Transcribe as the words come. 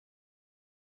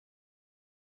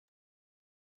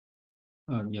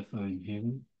Dear Father in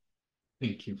heaven,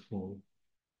 thank you for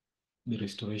the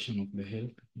restoration of the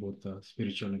health, both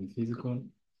spiritual and physical.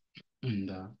 And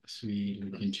as we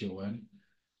look into your word,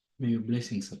 may your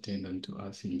blessings attend unto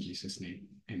us in Jesus' name.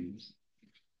 Amen.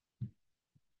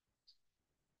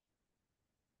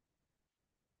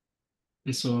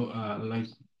 And so I'd like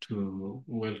to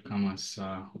welcome us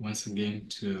once again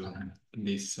to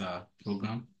this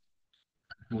program.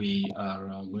 We are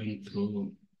going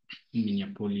through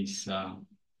Minneapolis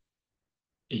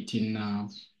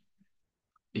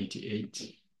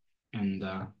 1888. And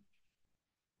I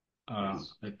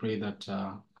pray that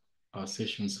our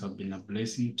sessions have been a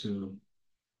blessing to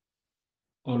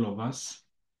all of us.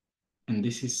 And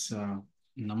this is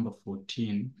number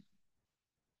 14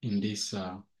 in this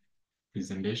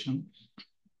presentation.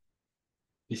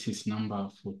 This is number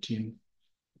 14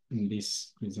 in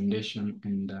this presentation,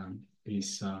 and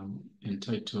is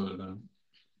entitled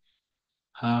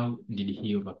How Did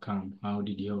He Overcome? How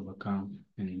did he overcome?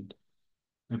 And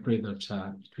I pray that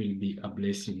it will be a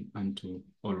blessing unto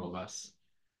all of us.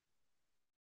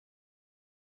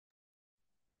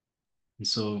 And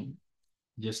so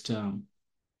just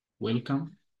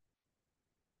welcome.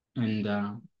 And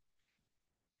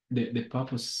the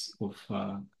purpose of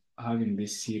having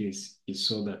this series is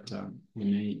so that we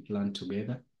may learn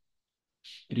together.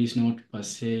 It is not per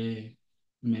se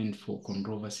meant for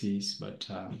controversies, but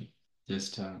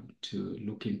just to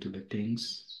look into the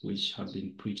things which have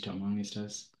been preached amongst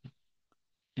us,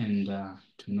 and to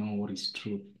know what is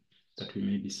truth, that we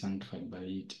may be sanctified by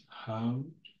it. How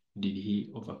did he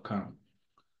overcome?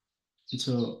 And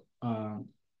so I'd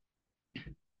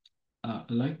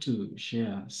like to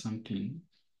share something,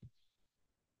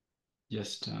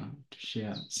 just to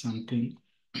share something.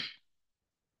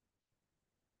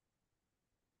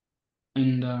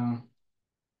 And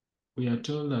we are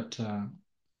told that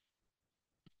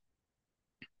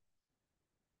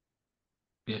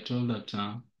it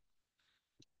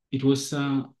was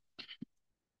a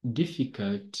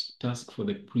difficult task for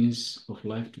the Prince of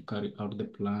Life to carry out the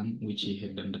plan which he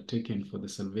had undertaken for the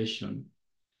salvation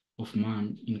of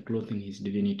man in clothing his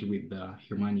divinity with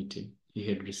humanity. He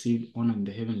had received honor in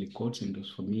the heavenly courts and was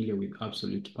familiar with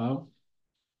absolute power.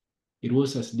 It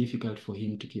was as difficult for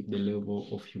him to keep the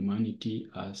level of humanity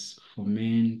as for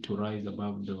men to rise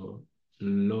above the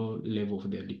low level of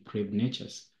their depraved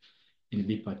natures and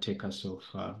be partakers of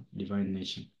divine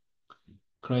nature.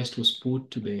 Christ was put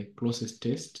to the closest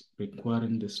test,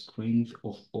 requiring the strength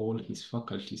of all his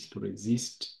faculties to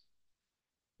resist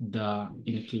the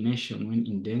inclination when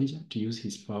in danger to use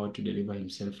his power to deliver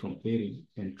himself from peril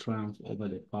and triumph over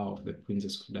the power of the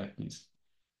princes of darkness.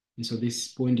 And so this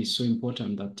point is so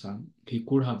important that he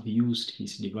could have used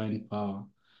his divine power,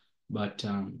 but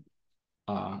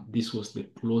this was the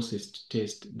closest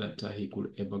test that he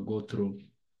could ever go through.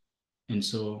 And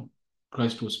so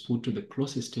Christ was put to the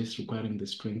closest test, requiring the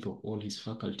strength of all his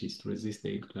faculties to resist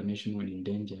the inclination when in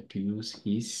danger to use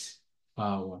his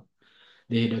power.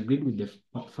 They had agreed with the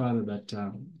Father that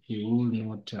he would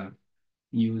not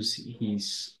use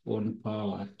his own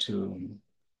power to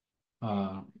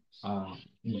uh, uh,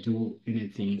 do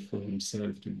anything for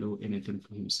himself,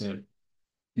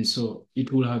 And so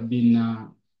it would have been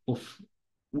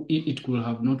it could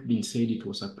have not been said it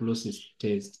was a closest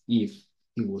test if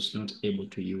he was not able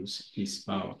to use his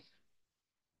power.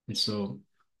 And so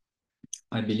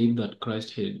I believe that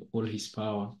Christ had all his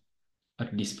power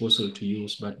at disposal to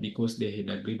use, but because they had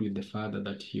agreed with the Father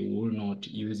that he will not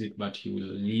use it, but he will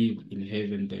leave in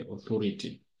heaven the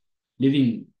authority.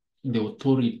 Leaving the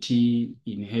authority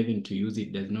in heaven to use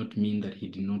it does not mean that he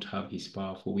did not have his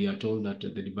power, for we are told that the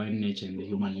divine nature and the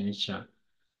human nature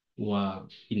were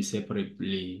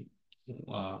inseparably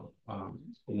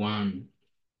one,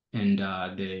 and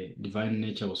the divine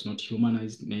nature was not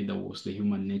humanized, neither was the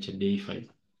human nature deified.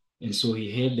 And so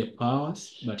he had the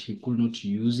powers, but he could not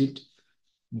use it.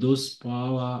 Those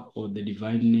power or the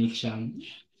divine nature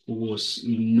was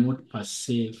not per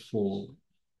se for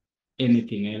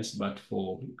anything else but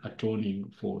for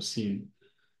atoning for sin.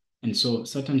 And so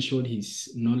Satan showed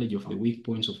his knowledge of the weak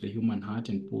points of the human heart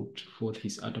and put forth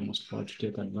his uttermost power to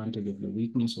take advantage of the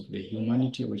weakness of the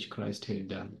humanity which Christ had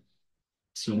done,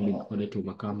 assumed in order to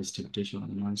overcome his temptation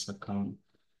on man's account.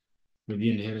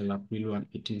 Revealed in April 1,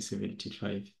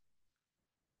 1875.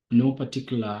 No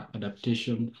particular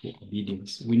adaptation for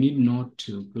obedience. We need not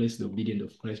to place the obedience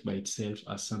of Christ by itself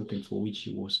as something for which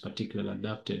he was particularly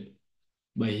adapted.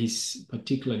 By his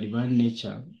particular divine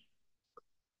nature,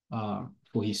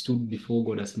 for he stood before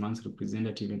God as man's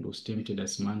representative and was tempted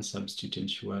as man's substitute and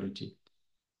surety.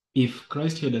 If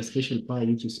Christ had a special power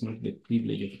which is not the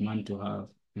privilege of man to have,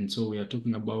 And so we are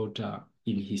talking about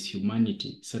in his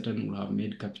humanity, Satan will have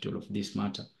made capital of this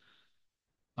matter.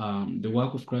 The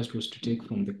work of Christ was to take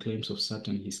from the claims of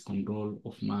Satan his control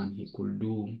of man. He could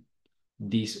do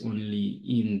this only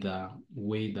in the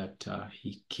way that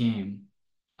he came,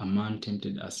 a man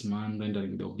tempted as man,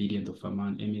 rendering the obedience of a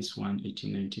man, Amos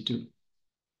 1:18-92.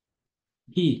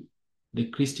 He, the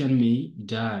Christian, may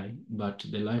die, but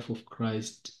the life of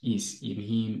Christ is in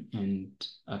him, and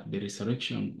at the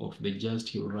resurrection of the just,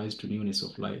 he will rise to newness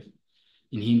of life.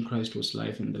 In him Christ was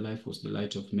life, and the life was the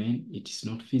light of men. It is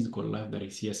not physical life that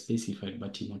is here specified,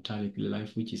 but immortality,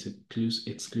 life which is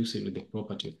exclusively the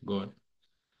property of God.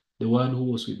 The Word who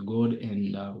was with God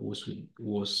and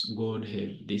was God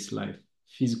had this life.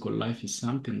 Physical life is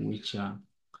something which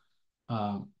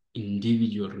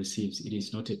individual receives. It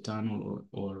is not eternal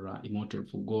or immortal.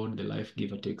 For God, the life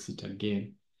giver takes it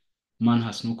again. Man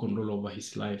has no control over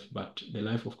his life, but the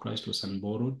life of Christ was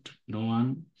unborrowed. No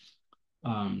one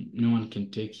can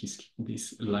take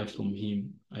this life from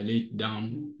him. I lay it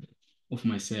down of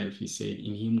myself, he said.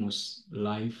 In him was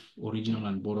life, original,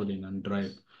 unborrowed, and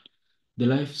undriven. The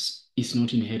life is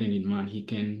not inherent in man. He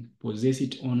can possess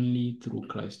it only through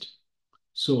Christ.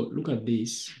 So look at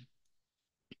this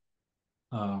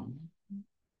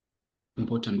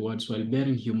important words. While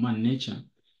bearing human nature,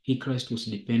 he, Christ, was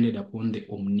dependent upon the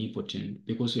omnipotent,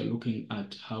 because we are looking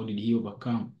at how did he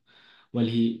overcome. While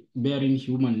he bearing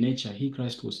human nature, he,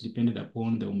 Christ, was dependent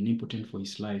upon the omnipotent for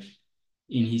his life.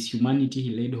 In his humanity,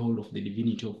 he laid hold of the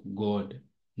divinity of God,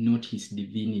 not his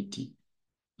divinity.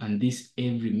 And this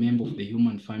every member of the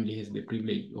human family has the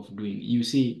privilege of doing. You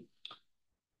see,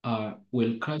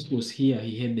 when Christ was here,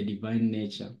 he had the divine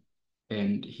nature,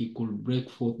 and he could break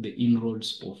forth the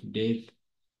inroads of death,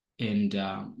 and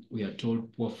we are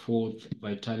told pour forth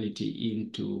vitality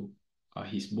into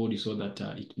his body so that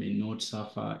it may not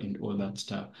suffer and all that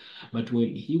stuff. But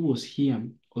when he was here,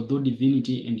 although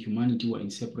divinity and humanity were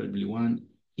inseparably one,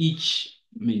 each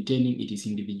maintaining its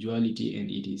individuality and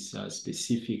its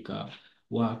specific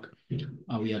work,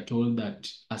 we are told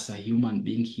that as a human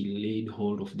being, he laid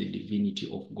hold of the divinity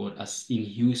of God. As in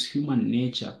his human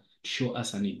nature, to show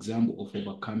us an example of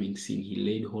overcoming sin, he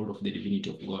laid hold of the divinity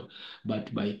of God.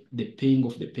 But by the paying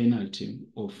of the penalty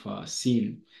of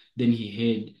sin, then he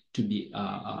had to be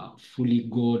fully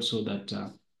God, so that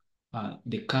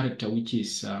the character which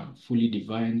is fully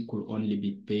divine could only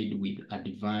be paid with a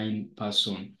divine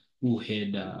person who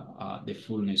had the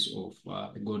fullness of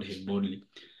the Godhead bodily.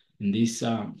 In this,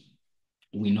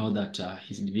 we know that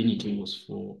his divinity was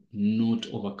for not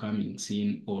overcoming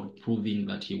sin or proving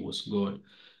that he was God,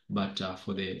 but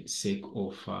for the sake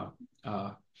of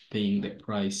paying the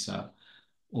price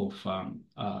of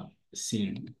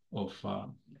sin, of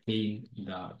paying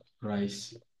the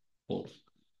price of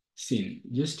sin.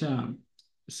 Just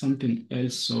something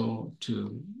else so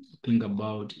to think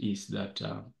about is that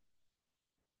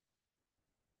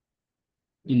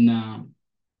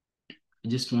I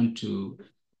just want to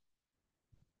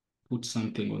put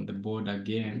something on the board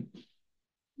again.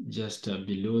 Just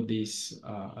below this,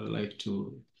 I'd like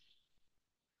to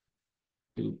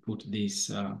put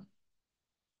this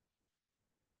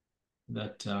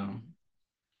that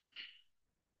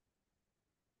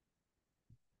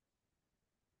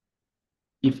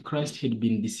if Christ had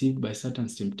been deceived by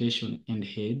Satan's temptation and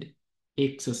had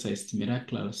exercised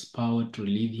miraculous power to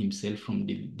relieve himself from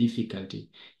the difficulty,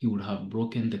 he would have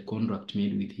broken the contract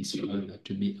made with his Father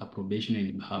to be a probationer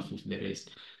in behalf of the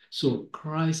rest. So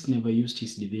Christ never used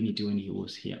his divinity when he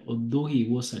was here. Although he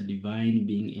was a divine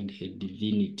being and had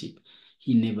divinity,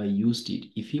 he never used it.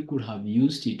 If he could have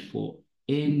used it for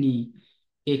any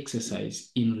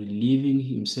exercise in relieving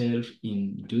himself,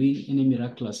 in doing any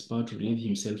miraculous power to relieve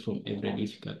himself from any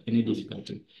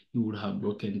difficulty, he would have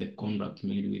broken the contract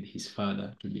made with his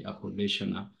Father to be a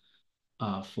probationer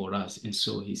for us. And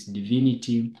so his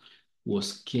divinity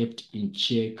was kept in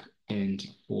check. And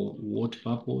for what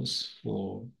purpose?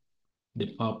 For the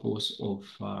purpose of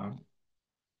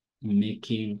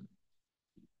making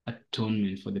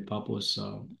atonement, for the purpose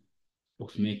of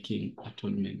making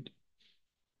atonement.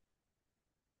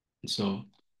 So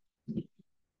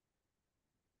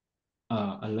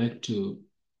I like to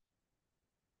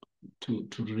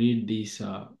read this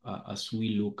as we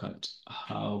look at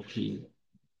how he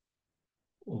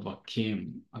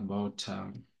overcame about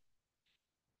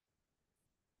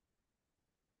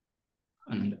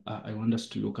and I want us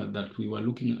to look at that. We were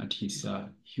looking at his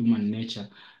human nature,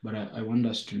 but I want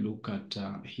us to look at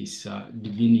his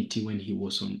divinity when he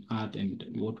was on earth and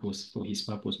what was for his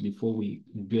purpose before we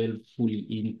delve fully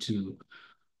into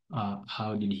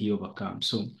how did he overcome.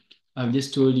 So I've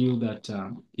just told you that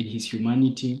in his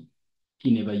humanity,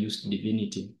 he never used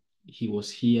divinity. He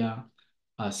was here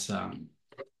as a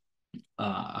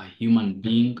human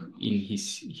being. In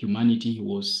his humanity, he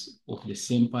was of the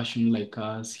same passion like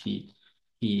us. He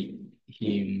he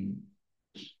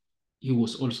he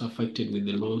was also affected with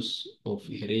the loss of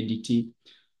heredity,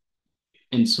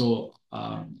 and so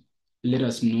let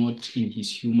us not, in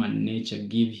his human nature,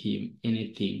 give him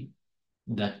anything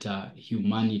that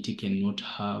humanity cannot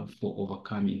have for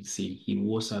overcoming sin. He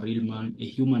was a real man. A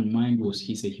human mind was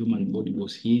his. A human body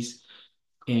was his,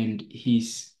 and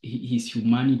his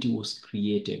humanity was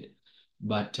created,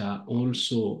 but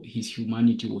also his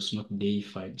humanity was not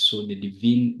deified. So the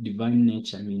divine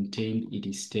nature maintained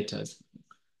its status.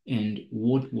 And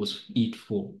what was it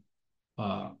for?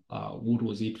 What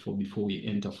was it for before we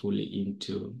enter fully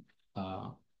into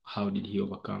how did he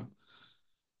overcome?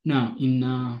 Now, in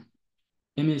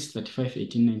MS 35,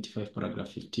 1895, paragraph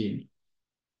 15,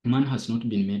 man has not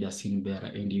been made a sin bearer,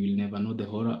 and he will never know the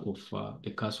horror of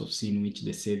the curse of sin which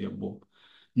the Savior bore.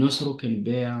 No sorrow can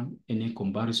bear any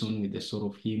comparison with the sorrow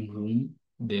of him whom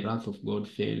the wrath of God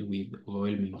fell with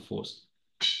overwhelming force.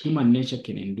 Human nature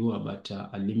can endure but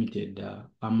a limited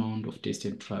amount of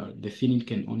tested trial. The finite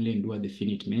can only endure the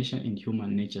finite measure, and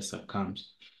human nature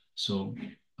succumbs. So,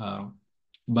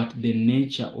 but the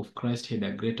nature of Christ had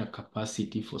a greater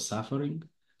capacity for suffering,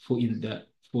 for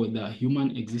the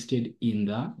human existed in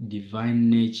the divine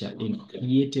nature and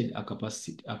created a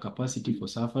capacity for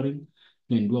suffering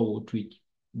to endure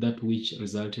that which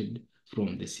resulted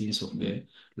from the sins of the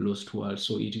lost world.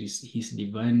 So it is his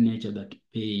divine nature that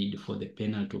paid for the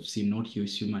penalty of sin, not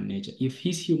his human nature. If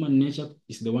his human nature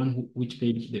is the one which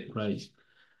paid the price,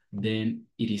 then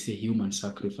it is a human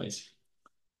sacrifice.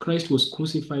 Christ was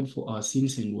crucified for our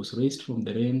sins and was raised from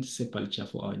the rent sepulchre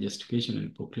for our justification,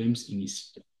 and proclaims in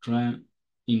his triumph,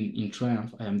 in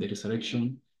triumph, I am the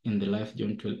resurrection and the life,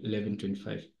 John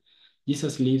 11:25.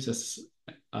 Jesus lives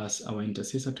as our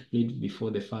intercessor to plead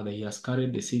before the Father. He has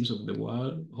carried the sins of the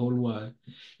whole world,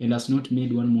 and has not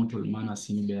made one mortal man a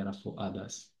sin bearer for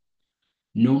others.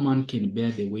 No man can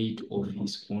bear the weight of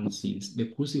his own sins. The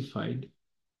crucified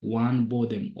one bore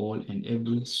them all, and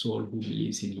every soul who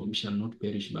believes in him shall not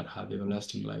perish but have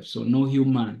everlasting life. So no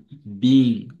human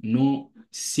being, no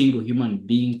single human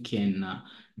being can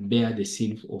bear the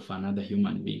sin of another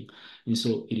human being. And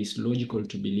so it is logical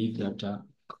to believe that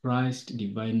Christ's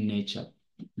divine nature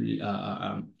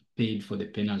paid for the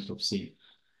penalty of sin.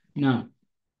 Now,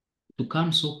 to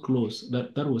come so close,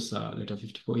 that was letter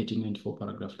 54, 1894,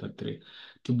 paragraph 33.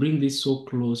 To bring this so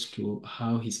close to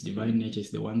how his divine nature is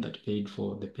the one that paid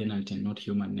for the penalty and not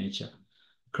human nature.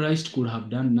 Christ could have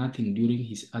done nothing during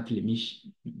his earthly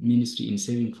ministry in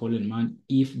saving fallen man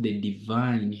if the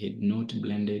divine had not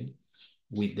blended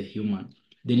with the human.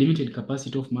 The limited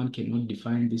capacity of man cannot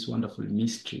define this wonderful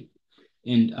mystery.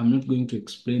 And I'm not going to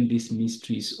explain these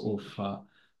mysteries of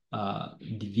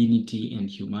divinity and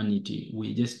humanity.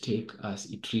 We just take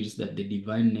as it reads that the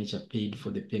divine nature paid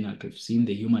for the penalty of sin.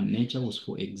 The human nature was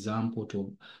for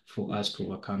example for us to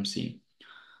overcome sin.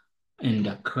 And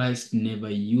Christ never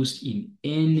used in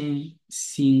any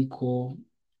single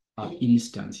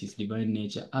instance his divine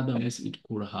nature. Otherwise, it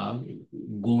could have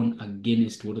gone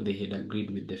against what they had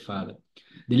agreed with the Father.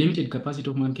 The limited capacity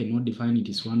of man cannot define it.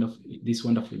 Is this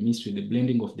wonderful mystery, the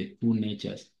blending of the two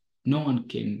natures. No one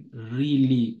can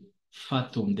really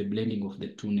fathom the blending of the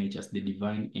two natures, the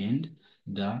divine and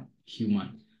the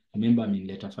human. Remember, I'm in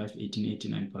letter 5,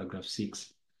 1889, paragraph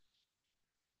 6.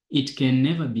 It can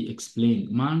never be explained.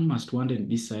 Man must wander and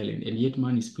be silent, and yet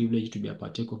man is privileged to be a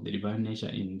partaker of the divine nature.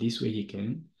 In this way, he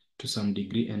can, to some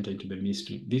degree, enter into the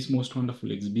mystery. This most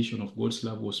wonderful exhibition of God's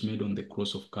love was made on the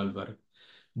cross of Calvary.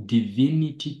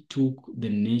 Divinity took the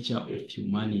nature of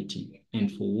humanity,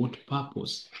 and for what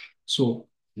purpose? So,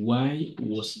 why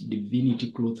was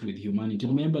divinity clothed with humanity?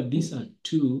 Remember, these are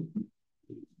two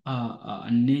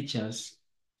natures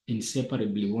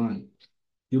inseparably one.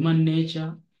 Human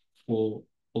nature for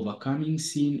overcoming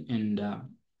sin and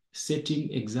setting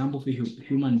example for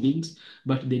human beings,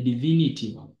 but the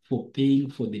divinity for paying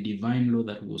for the divine law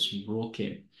that was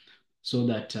broken, so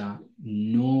that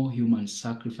no human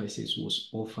sacrifices was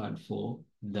offered for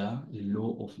the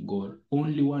law of God.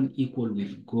 Only one equal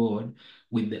with God,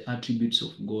 with the attributes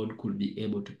of God, could be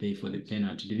able to pay for the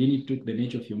penalty. Divinity took the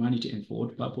nature of humanity, and for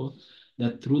what purpose?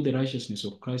 That through the righteousness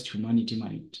of Christ, humanity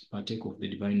might partake of the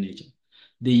divine nature.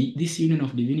 This union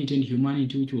of divinity and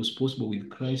humanity, which was possible with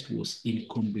Christ, was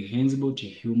incomprehensible to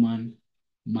human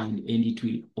mind, and it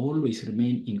will always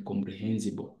remain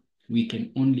incomprehensible. We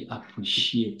can only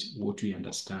appreciate what we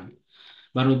understand.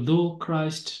 But although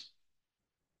Christ's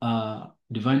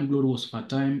divine glory was for a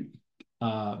time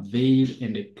veiled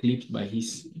and eclipsed by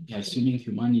his assuming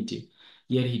humanity,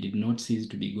 yet he did not cease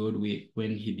to be God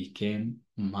when he became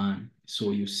man.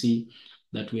 So you see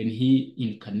that when he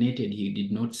incarnated, he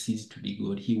did not cease to be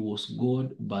God. He was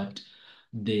God, but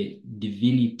the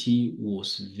divinity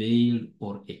was veiled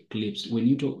or eclipsed.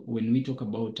 When we talk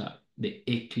about the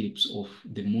eclipse of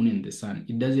the moon and the sun,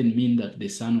 it doesn't mean that the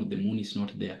sun or the moon is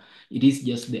not there. It is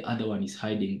just the other one is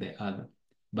hiding the other,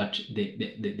 but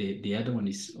the other one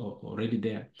is already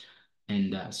there.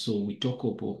 And so we talk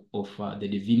of the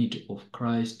divinity of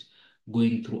Christ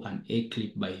going through an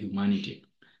eclipse by humanity.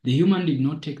 The human did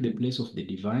not take the place of the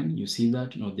divine. You see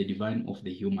that, nor the divine of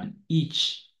the human.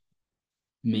 Each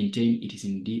maintain it is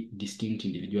in distinct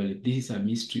individuality. This is a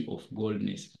mystery of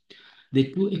godness.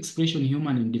 The two expressions,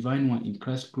 human and divine, were in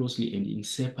Christ closely and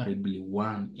inseparably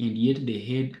one, and yet they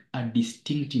had a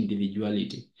distinct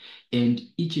individuality, and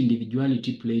each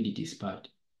individuality played its part.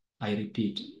 I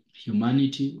repeat,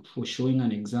 humanity for showing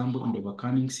an example and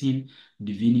overcoming sin,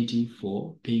 divinity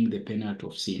for paying the penalty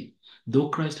of sin. Though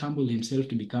Christ humbled himself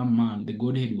to become man, the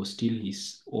Godhead was still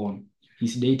his own.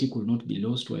 His deity could not be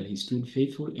lost while he stood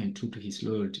faithful and true to his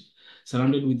loyalty.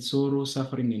 Surrounded with sorrow,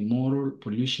 suffering, and moral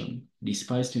pollution,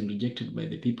 despised and rejected by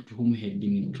the people to whom he had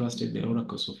been entrusted the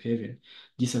oracles of heaven,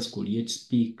 Jesus could yet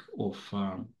speak of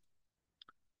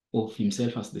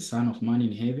himself as the Son of Man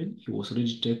in heaven. He was ready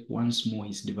to take once more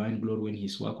his divine glory when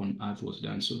his work on earth was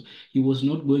done. So he was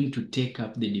not going to take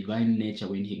up the divine nature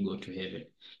when he got to heaven.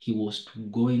 He was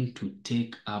going to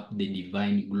take up the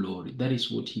divine glory. That is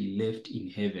what he left in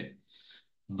heaven.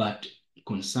 But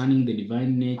concerning the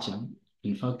divine nature,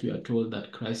 in fact, we are told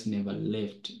that Christ never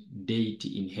left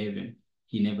deity in heaven.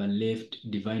 He never left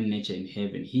divine nature in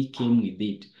heaven. He came with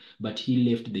it, but he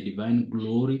left the divine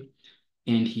glory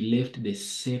and he left the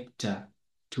scepter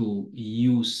to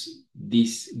use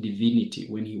this divinity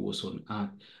when he was on earth,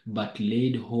 but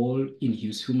laid hold in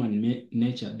his human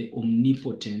nature the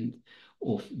omnipotence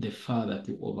of the Father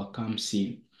to overcome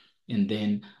sin. And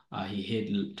then he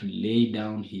had to lay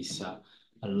down his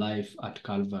life at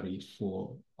Calvary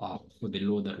for the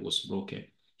law that was broken.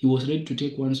 He was ready to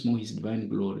take once more his divine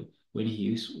glory when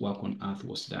his work on earth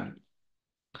was done.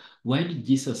 Why did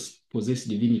Jesus possess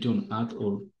divinity on earth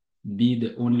or be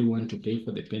the only one to pay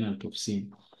for the penalty of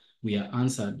sin? We are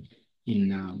answered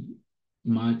in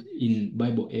in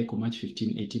Bible Echo, March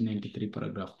 15, 1893,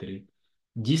 paragraph 3.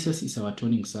 Jesus is our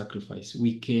atoning sacrifice.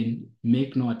 We can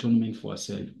make no atonement for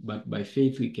ourselves, but by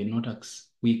faith we can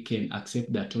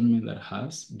accept the atonement that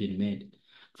has been made.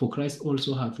 For Christ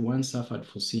also hath once suffered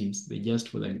for sins, the just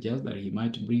for the unjust, that he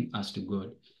might bring us to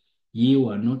God. Ye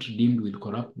were not redeemed with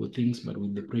corruptible things, but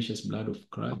with the precious blood of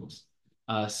Christ,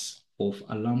 as of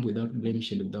a lamb without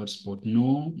blemish and without spot.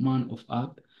 No man of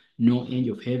earth, no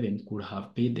angel of heaven could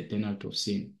have paid the penalty of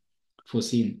sin. For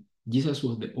sin, Jesus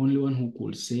was the only one who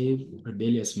could save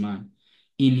rebellious man.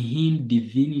 In him,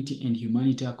 divinity and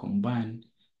humanity are combined,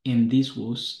 and this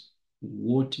was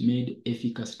what made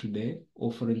efficacy to the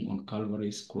offering on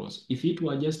Calvary's cross. If it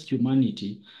were just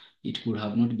humanity, it could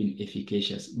have not been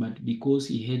efficacious, but because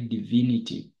he had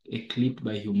divinity eclipsed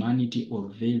by humanity or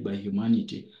veiled by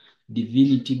humanity,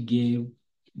 divinity gave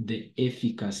the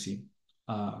efficacy.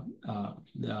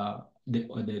 The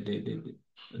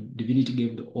divinity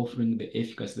gave the offering the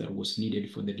efficacy that was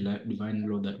needed for the divine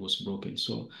law that was broken.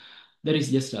 So that is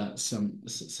just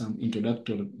some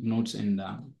introductory notes, and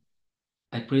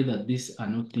I pray that these are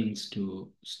not things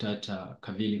to start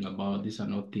cavilling about. These are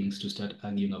not things to start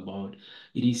arguing about.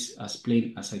 It is as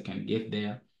plain as I can get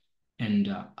there. And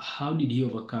how did he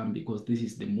overcome? Because this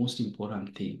is the most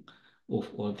important thing of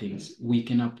all things. We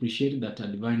can appreciate that a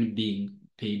divine being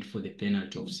paid for the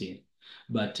penalty of sin.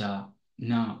 But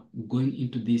now going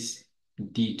into these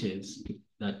details,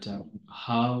 that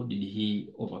how did he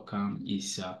overcome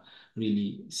is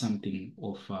really something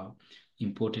of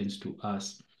importance to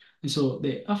us. And so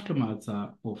the aftermath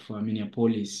of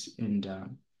Minneapolis and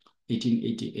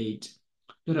 1888,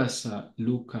 let us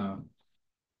look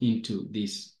into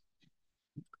this.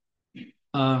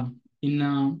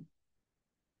 In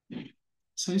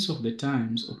Signs of the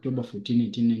Times, October 14,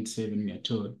 1897, we are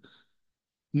told,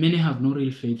 many have no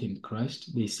real faith in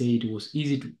Christ. They say it was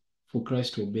easy for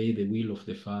Christ to obey the will of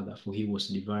the Father, for he was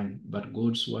divine. But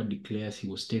God's word declares he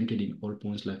was tempted in all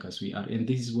points like as we are. And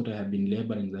this is what I have been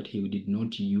laboring, that he did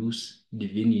not use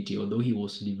divinity. Although he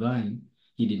was divine,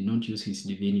 he did not use his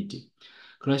divinity.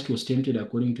 Christ was tempted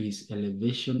according to his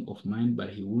elevation of mind, but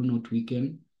he would not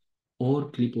weaken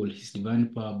or cripple his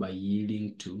divine power by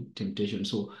yielding to temptation.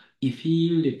 So if he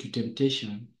yielded to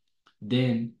temptation,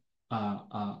 then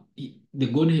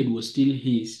the Godhead was still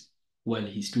his while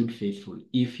he stood faithful.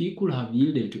 If he could have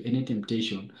yielded to any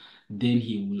temptation, then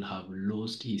he will have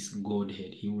lost his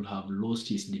Godhead. He will have lost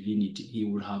his divinity. He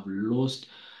will have lost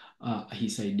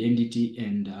his identity,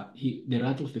 and the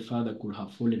wrath of the Father could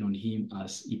have fallen on him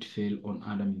as it fell on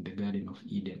Adam in the Garden of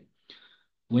Eden.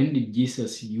 When did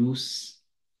Jesus use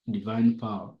divine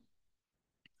power?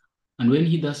 And when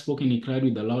he thus spoke, he cried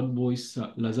with a loud voice,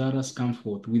 Lazarus, come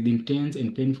forth. With intense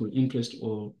and painful interest,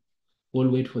 all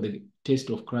wait for the test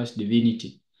of Christ's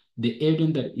divinity, the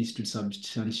evidence that is to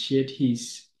substantiate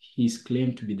his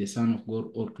claim to be the Son of God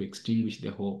or to extinguish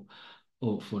the hope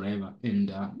of forever.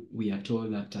 And we are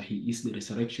told that he is the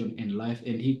resurrection and life,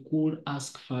 and he could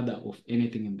ask Father of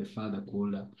anything, and the Father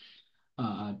could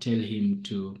tell him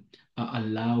to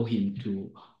allow him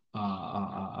to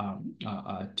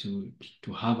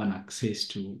have an access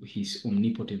to his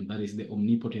omnipotence, that is the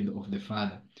omnipotence of the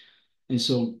Father. And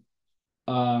so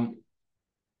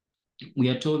we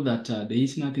are told that there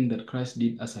is nothing that Christ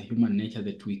did as a human nature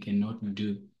that we cannot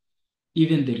do.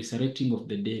 Even the resurrecting of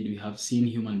the dead, we have seen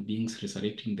human beings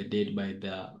resurrecting the dead by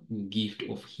the gift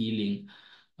of healing,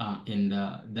 and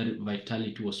that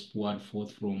vitality was poured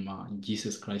forth from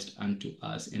Jesus Christ unto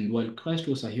us. And while Christ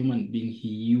was a human being, he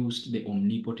used the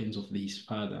omnipotence of his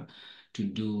Father to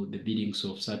do the biddings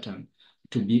of Satan,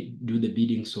 to do the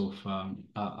biddings of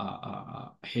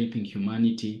helping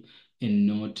humanity and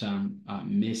not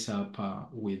mess up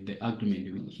with the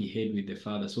agreement he had with the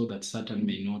Father, so that Satan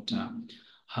may not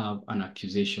have an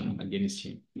accusation against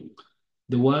him.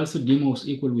 The world's redeemer was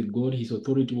equal with God. His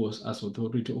authority was as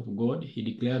authority of God. He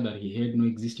declared that he had no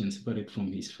existence separate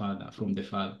from his Father, from the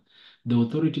Father. The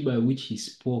authority by which he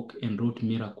spoke and wrought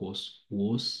miracles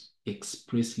was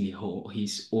expressly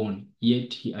his own.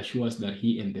 Yet he assures that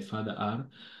he and the Father are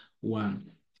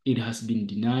one. It has been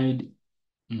denied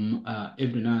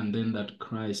every now and then that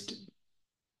Christ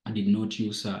did not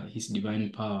use his divine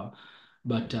power,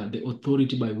 but the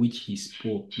authority by which he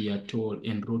spoke, we are told,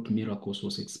 and wrought miracles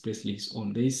was expressly his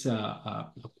own. There is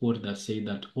a quote that says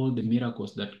that all the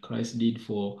miracles that Christ did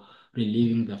for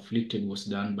relieving the afflicted was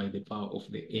done by the power of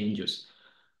the angels.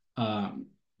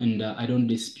 And I don't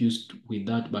dispute with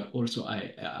that, but also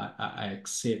I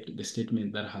accept the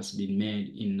statement that has been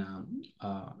made in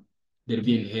the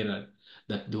Reverend Herald,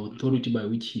 that the authority by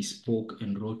which he spoke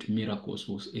and wrought miracles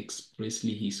was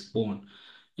expressly his own.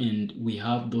 And we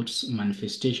have those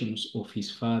manifestations of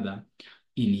his Father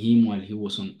in him while he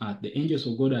was on earth. The angels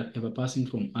of God are ever passing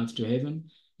from earth to heaven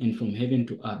and from heaven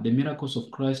to earth. The miracles of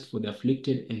Christ for the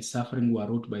afflicted and suffering were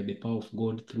wrought by the power of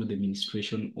God through the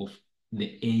ministration of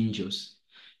the angels.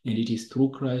 And it is through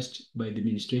Christ, by the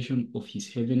ministration of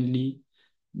his heavenly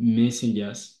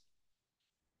messengers,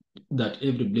 that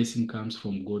every blessing comes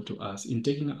from God to us. In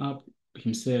taking up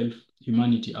himself,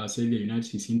 humanity, our Savior unites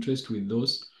his interest with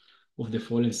those of the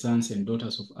fallen sons and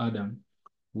daughters of Adam,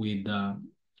 while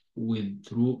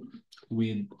through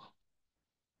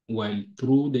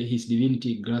his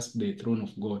divinity grasped the throne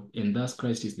of God, and thus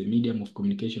Christ is the medium of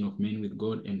communication of men with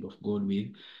God and of God with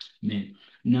men.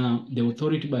 Now, the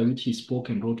authority by which he spoke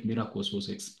and wrought miracles was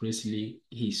expressly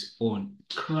his own.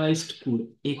 Christ could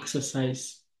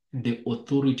exercise the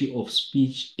authority of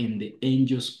speech, and the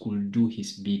angels could do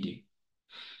his bidding.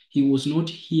 He was not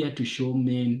here to show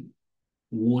men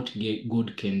what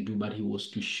God can do, but he was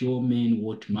to show men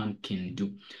what man can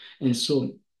do. And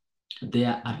so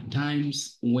there are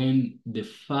times when the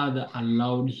Father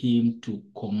allowed him to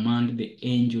command the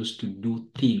angels to do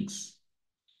things.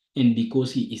 And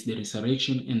because he is the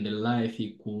resurrection and the life,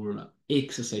 he could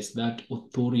exercise that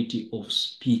authority of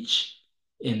speech.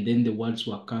 And then the words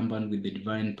were accompanied with the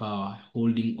divine power,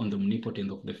 holding on the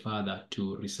omnipotence of the Father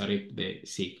to resurrect the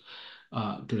sick,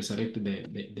 to resurrect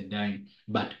the dying.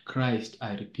 But Christ,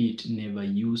 I repeat, never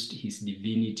used his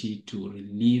divinity to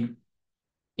relieve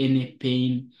any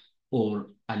pain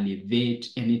or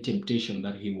alleviate any temptation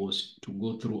that he was to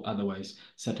go through. Otherwise,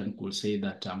 Satan could say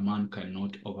that a man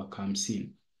cannot overcome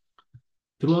sin.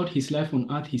 Throughout his life on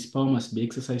earth, his power must be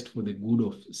exercised for the good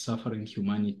of suffering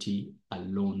humanity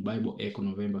alone. Bible Echo,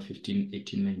 November 15,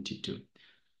 1892.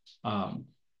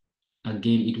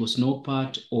 Again, it was no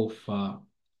part of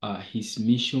his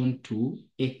mission to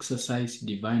exercise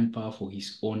divine power for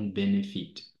his own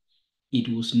benefit. It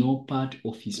was no part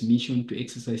of his mission to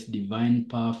exercise divine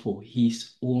power for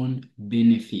his own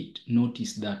benefit.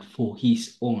 Notice that, for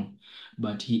his own.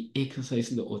 But he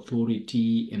exercised the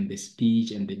authority and the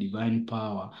speech and the divine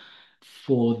power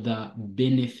for the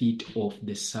benefit of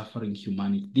the suffering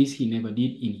humanity. This he never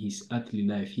did in his earthly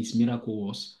life. His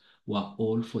miracles were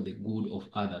all for the good of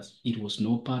others. It was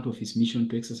no part of his mission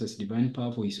to exercise divine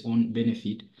power for his own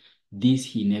benefit. This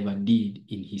he never did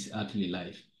in his earthly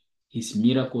life. His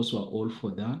miracles were all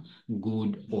for the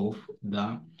good of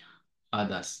the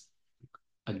others.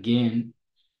 Again,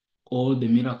 all the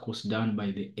miracles done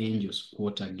by the angels,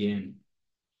 quote again,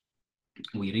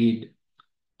 we read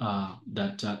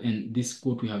that, and this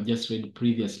quote we have just read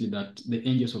previously, that the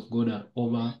angels of God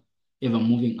are ever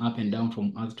moving up and down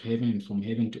from earth to heaven and from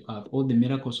heaven to earth. All the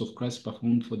miracles of Christ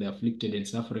performed for the afflicted and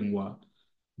suffering were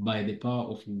by the power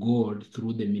of God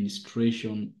through the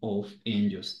ministration of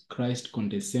angels. Christ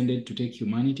condescended to take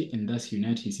humanity and thus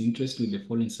unite his interest with the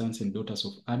fallen sons and daughters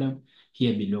of Adam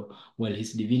here below, while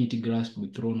his divinity grasped the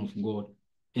throne of God.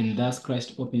 And thus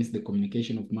Christ opens the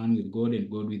communication of man with God and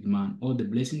God with man. All the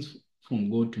blessings from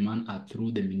God to man are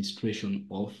through the ministration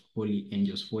of holy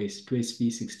angels. For 2SP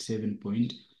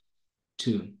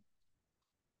 67.2.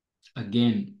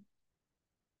 Again,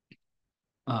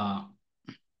 uh,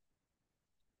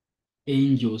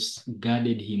 angels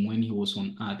guarded him when he was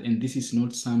on earth. And this is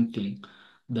not something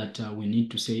that we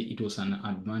need to say it was an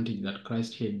advantage that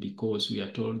Christ had, because we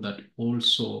are told that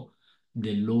also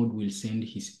the Lord will send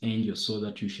his angels so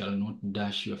that you shall not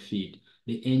dash your feet.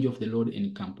 The angel of the Lord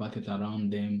encampeth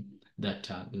around them that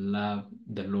love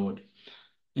the Lord.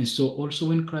 And so also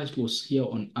when Christ was here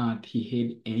on earth, he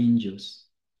had angels,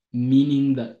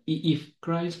 meaning that if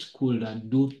Christ could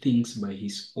do things by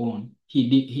his own,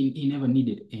 he never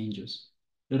needed angels.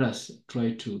 Let us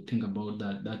try to think about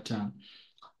that.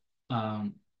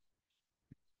 Um,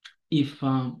 if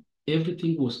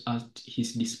everything was at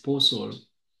his disposal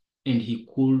and he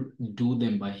could do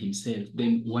them by himself,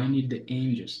 then why need the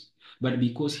angels? But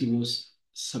because he was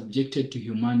subjected to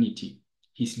humanity,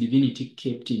 his divinity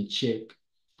kept in check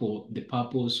for the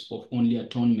purpose of only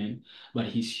atonement, but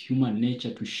his human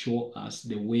nature to show us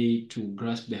the way to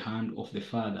grasp the hand of the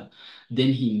Father,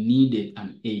 then he needed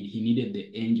an aid. He needed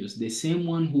the angels. The same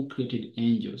one who created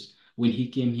angels when he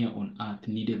came here on earth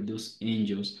needed those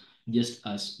angels, just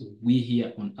as we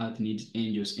here on earth need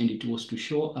angels. And it was to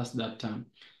show us that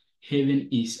heaven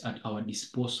is at our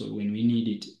disposal when we need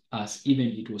it, as even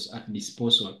it was at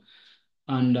disposal.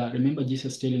 And remember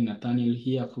Jesus telling Nathanael,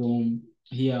 here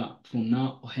from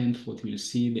now henceforth you'll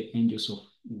see the angels of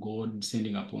God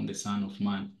descending upon the Son of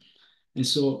Man. And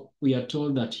so we are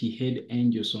told that he had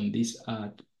angels on this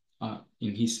earth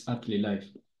in his earthly life.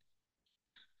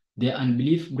 Their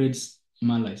unbelief bred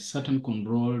malice. Satan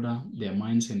controlled their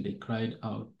minds and they cried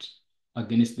out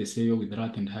against the Savior with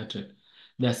wrath and hatred.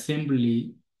 The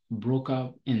assembly broke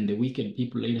up and the wicked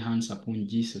people laid hands upon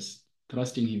Jesus,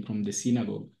 thrusting him from the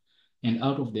synagogue and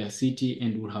out of their city,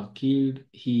 and would have killed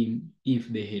him if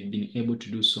they had been able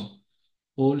to do so.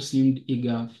 All seemed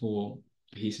eager for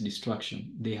his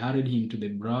destruction. They hurried him to the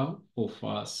brow of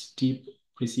a steep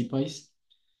precipice,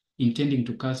 intending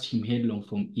to cast him headlong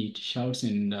from it. Shouts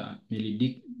and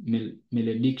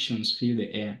maledictions filled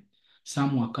the air.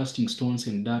 Some were casting stones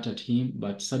and dirt at him,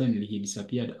 but suddenly he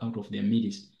disappeared out of their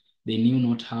midst. They knew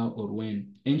not how or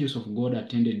when. Angels of God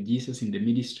attended Jesus in the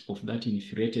midst of that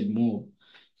infuriated mob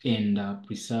and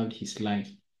preserved his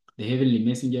life. The heavenly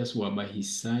messengers were by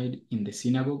his side in the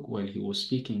synagogue while he was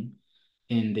speaking,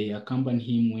 and they accompanied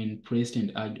him when pressed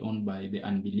and urged on by the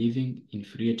unbelieving,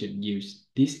 infuriated Jews.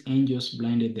 These angels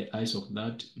blinded the eyes of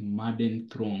that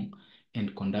maddened throng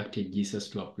and conducted Jesus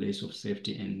to a place of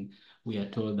safety. And we are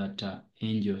told that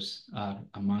angels are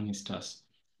amongst us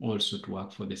also to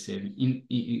work for the same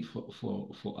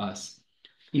for us.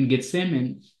 In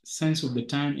Gethsemane, Signs of the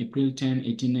Time, April 10,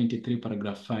 1893,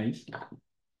 paragraph 5.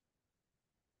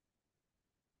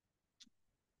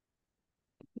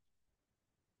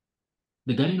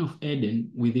 The Garden of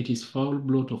Eden, with its foul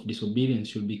blot of disobedience,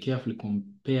 should be carefully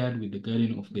compared with the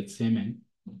Garden of Gethsemane,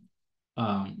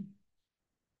 um,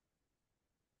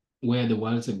 where the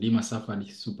world's Redeemer suffered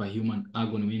superhuman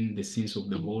agony when the sins of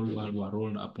the whole world were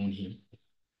rolled upon him.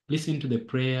 Listen to the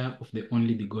prayer of the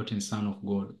only begotten Son of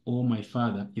God. O my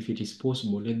Father, if it is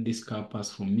possible, let this cup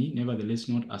pass from me. Nevertheless,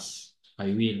 not as I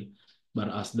will, but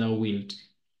as thou wilt.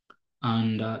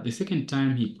 And the second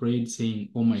time he prayed,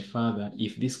 saying, O my Father,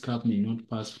 if this cup may not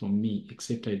pass from me,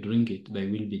 except I drink it, thy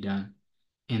will be done.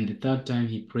 And the third time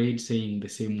he prayed, saying the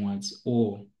same words.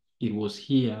 Oh, it was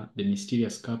here the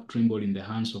mysterious cup trembled in the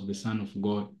hands of the Son of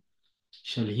God.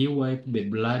 Shall he wipe the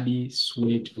bloody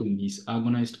sweat from his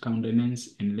agonized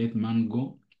countenance and let man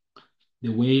go?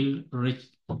 The wail,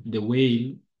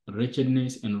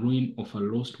 wretchedness, and ruin of a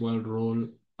lost world roll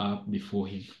up before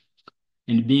him.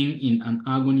 And being in an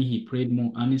agony, he prayed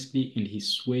more earnestly, and his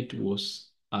sweat was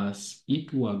as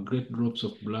it were great drops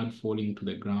of blood falling to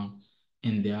the ground.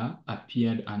 And there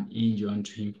appeared an angel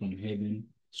unto him from heaven,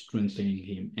 strengthening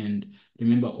him. And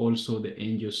remember also the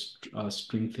angels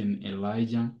strengthen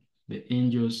Elijah. The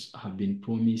angels have been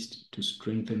promised to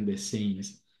strengthen the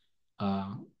saints.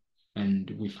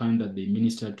 And we find that they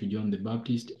ministered to John the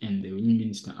Baptist and they will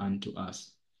minister unto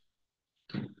us.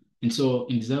 And so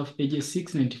in Desire of Ages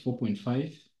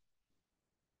 694.5,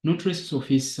 no traces of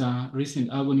his recent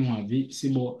agony were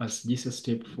visible as Jesus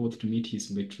stepped forth to meet his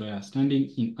betrayer. Standing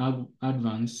in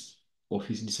advance of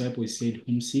his disciples, he said,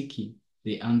 "Whom seek ye?"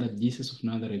 They answered, "Jesus of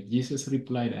Nazareth." Jesus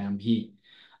replied, "I am he."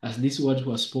 As these words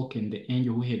were spoken, the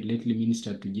angel who had lately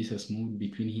ministered to Jesus moved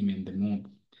between him and the mob.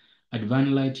 A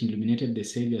divine light illuminated the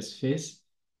Savior's face,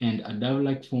 and a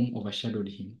dove-like form overshadowed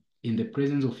him. In the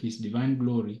presence of his divine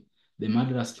glory, the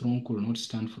murderous throng could not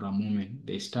stand for a moment.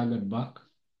 They staggered back.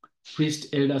 Priests,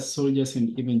 elders, soldiers,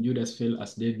 and even Judas fell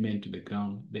as dead men to the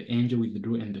ground. The angel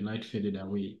withdrew and the light faded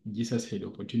away. Jesus had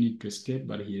opportunity to escape,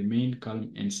 but he remained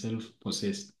calm and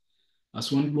self-possessed.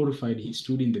 As one glorified, he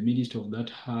stood in the midst of that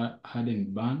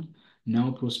hardened band,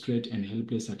 now prostrate and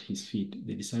helpless at his feet.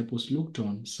 The disciples looked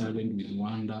on, silent with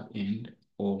wonder and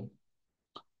awe.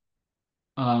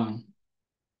 Uh,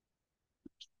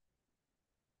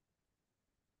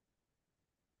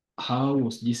 how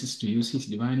was Jesus to use his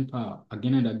divine power?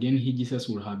 Again and again, Jesus,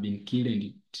 would have been killed and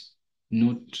it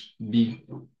not been,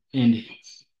 and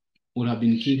would have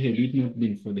been killed had it not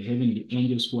been for the heavenly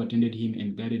angels who attended him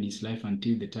and guided his life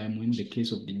until the time when the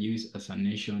case of the Jews as a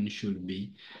nation should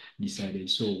be decided.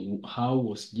 So how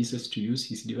was Jesus to use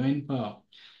his divine power?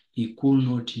 He could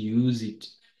not use it,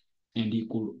 and he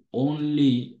could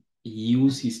only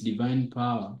use his divine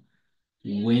power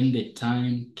when the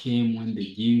time came when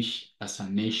the Jewish as a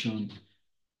nation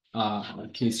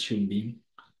case should be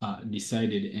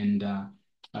decided, and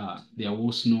there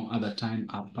was no other time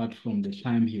apart from the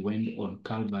time he went on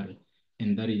Calvary,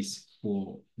 and that is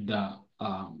for the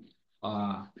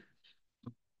uh,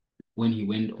 when he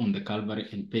went on the Calvary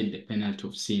and paid the penalty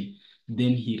of sin.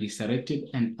 Then he resurrected,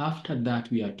 and after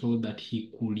that, we are told that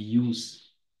he could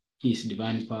use his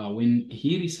divine power. When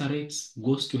he resurrects,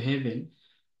 goes to heaven,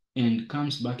 and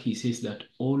comes back, he says that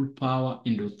all power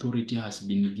and authority has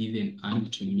been given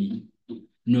unto me.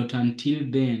 Not until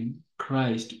then,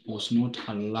 Christ was not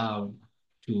allowed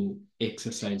to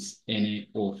exercise any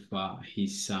of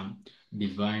his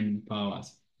divine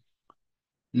powers.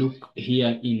 Look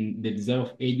here in the Desire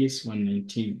of Ages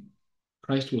 119.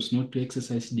 Christ was not to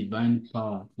exercise divine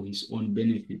power for his own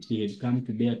benefit. He had come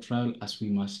to bear trial as we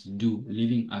must do,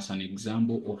 living as an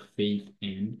example of faith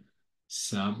and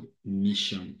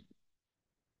submission.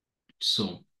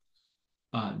 So,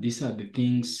 these are the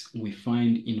things we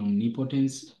find in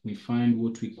omnipotence. We find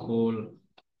what we call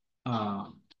uh,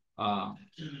 uh,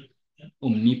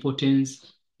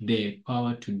 omnipotence, the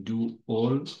power to do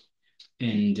all,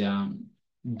 and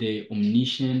the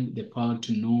omniscient, the power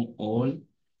to know all,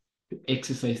 to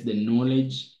exercise the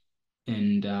knowledge,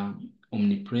 and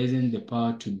omnipresent, the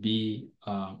power to be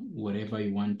wherever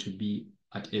you want to be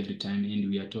at every time. And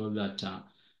we are told that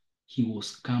he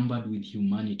was cumbered with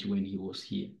humanity when he was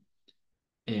here.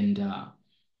 And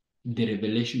the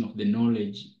revelation of the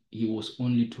knowledge, he was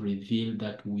only to reveal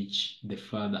that which the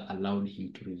Father allowed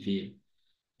him to reveal.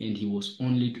 And he was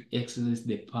only to exercise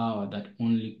the power that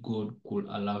only God could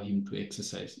allow him to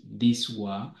exercise. These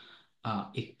were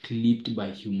eclipsed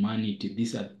by humanity.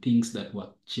 These are things that were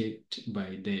checked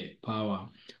by the power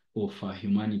of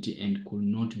humanity and could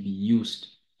not be used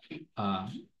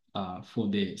for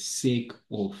the sake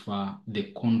of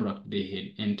the contract they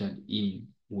had entered in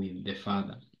with the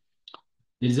Father.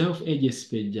 The Desire of Ages,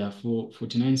 page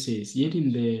 449 says,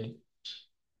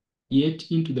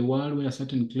 Yet into the world where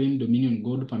Satan claimed dominion,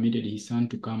 God permitted his son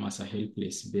to come as a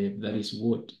helpless babe. That is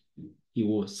what he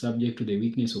was, subject to the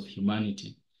weakness of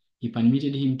humanity. He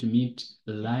permitted him to meet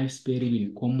life's peril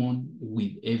in common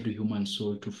with every human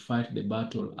soul, to fight the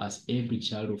battle as every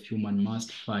child of human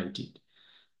must fight it,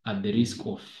 at the risk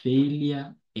of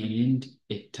failure and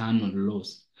eternal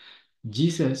loss.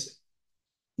 Jesus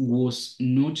was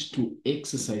not to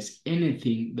exercise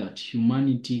anything that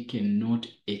humanity cannot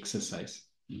exercise.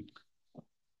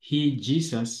 He,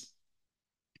 Jesus,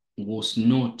 was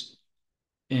not.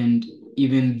 And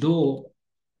even though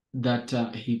that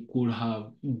he could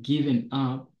have given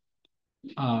up,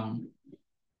 um,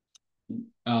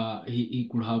 he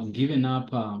could have given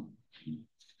up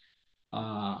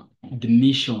the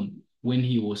mission when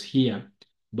he was here,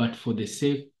 but for the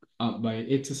sake, by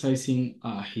exercising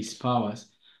his powers,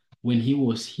 when he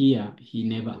was here, he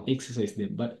never exercised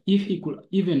them. But if he could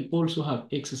even also have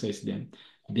exercised them,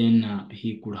 then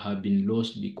he could have been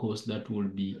lost, because that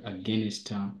would be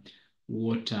against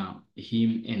what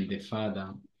him and the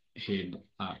Father had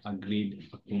agreed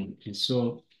upon. And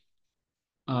so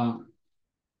uh,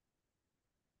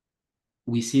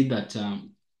 we see that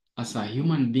as a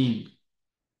human being,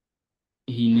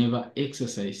 he never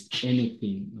exercised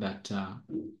anything that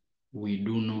we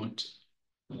do not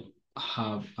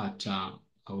have at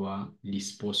our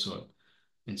disposal.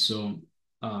 And so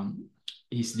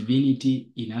his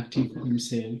divinity inactive for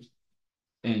himself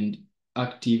and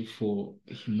active for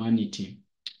humanity.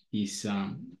 His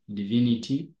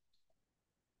divinity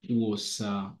was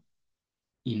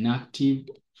inactive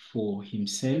for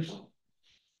himself,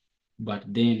 but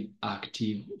then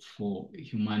active for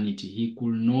humanity. He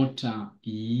could not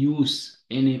use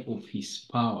any of his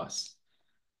powers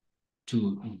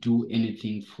to do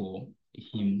anything for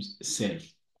himself.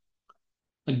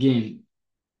 Again,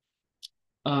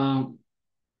 uh,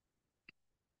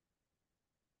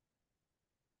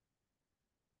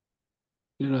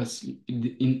 let us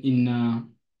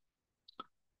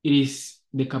it is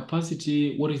the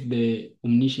capacity. What is the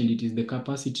omniscient? It is the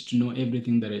capacity to know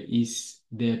everything that is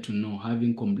there to know,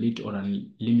 having complete or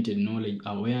unlimited knowledge,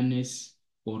 awareness,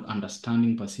 or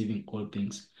understanding, perceiving all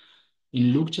things.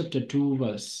 In Luke chapter 2,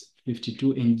 verse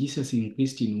 52, and Jesus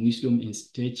increased in wisdom and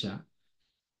stature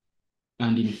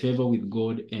and in favor with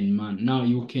God and man. Now,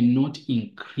 you cannot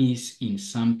increase in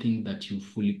something that you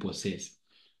fully possess.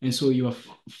 And so you are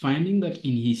finding that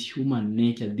in his human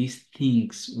nature, these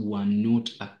things were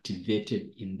not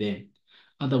activated in them.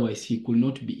 Otherwise, he could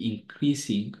not be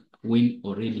increasing when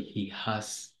already he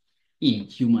has in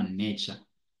human nature,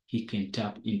 he can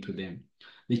tap into them.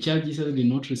 The child Jesus did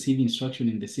not receive instruction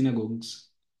in the synagogue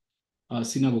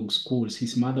schools.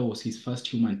 His mother was his first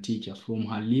human teacher. From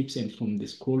her lips and from the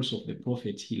scrolls of the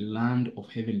prophets, he learned of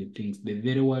heavenly things. The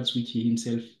very words which he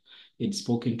himself had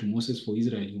spoken to Moses for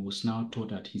Israel, he was now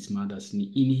taught at his mother's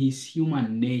knee. In his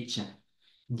human nature,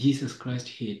 Jesus Christ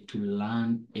had to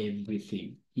learn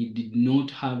everything. He did not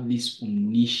have this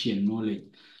omniscient knowledge.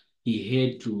 He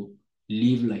had to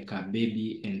live like a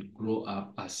baby and grow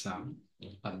up as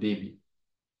a baby.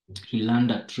 He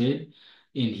learned a trade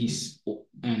in his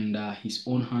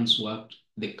own hands worked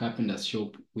the carpenter's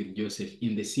shop with Joseph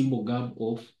in the simple garb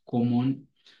of common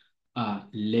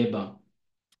labor.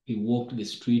 He walked the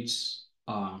streets.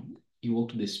 He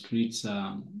walked the streets.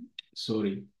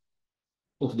 Sorry,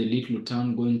 of the little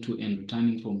town, going to and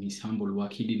returning from his humble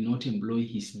work. He did not employ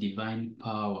his divine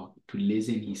power to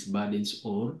lessen his burdens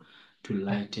or to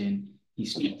lighten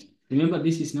his load. Remember,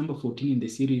 this is number 14 in the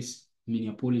series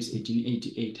Minneapolis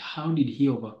 1888. How did he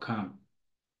overcome?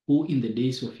 Who in the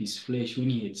days of his flesh, when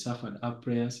he had suffered up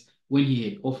prayers, when he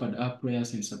had offered up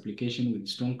prayers and supplication with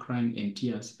strong crying and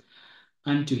tears,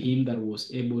 unto him that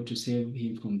was able to save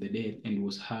him from the death, and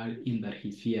was heard in that he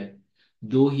feared.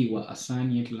 Though he were a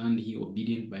son, yet learned he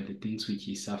obedient by the things which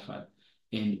he suffered.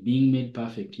 And being made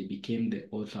perfect, he became the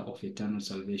author of eternal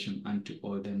salvation unto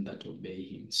all them that obey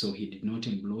him. So he did not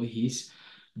employ his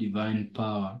divine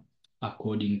power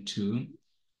according to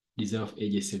Desire of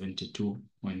Ages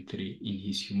 72.3. In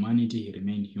his humanity, he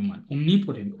remained human.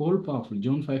 Omnipotent, all-powerful,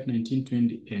 John 5:19,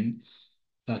 20, and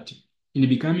 30. In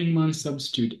becoming man's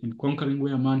substitute and conquering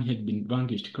where man had been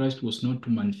vanquished, Christ was not to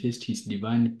manifest his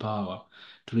divine power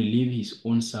to relieve his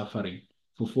own suffering.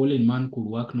 For fallen man could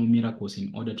work no miracles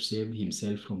in order to save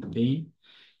himself from pain,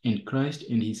 and Christ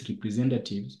and his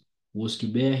representatives was to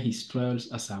bear his trials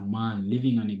as a man,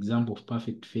 living an example of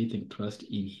perfect faith and trust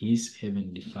in his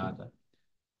heavenly Father.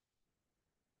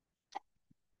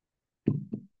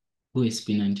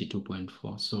 OSP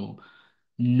 92.4. So,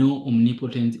 no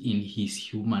omnipotence in his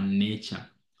human nature.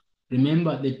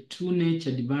 Remember, the true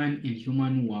nature, divine and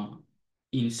human, were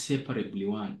inseparably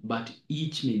one, but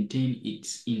each maintained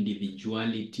its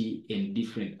individuality and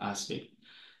different aspect.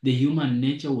 The human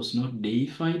nature was not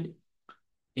deified,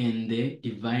 and the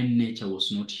divine nature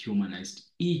was not humanized.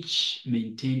 Each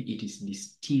maintained its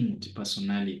distinct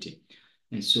personality.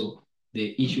 And so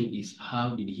the issue is,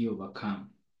 how did he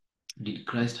overcome? Did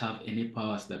Christ have any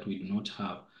powers that we do not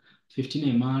have?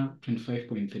 15 MR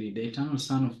 25.3. The eternal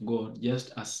Son of God,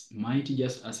 just as mighty,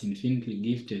 just as infinitely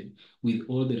gifted with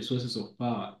all the resources of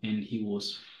power, and he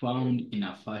was found in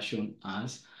a fashion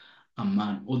as a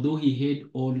man. Although he had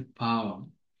all power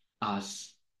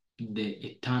as the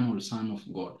eternal Son of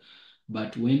God,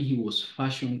 but when he was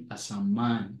fashioned as a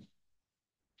man,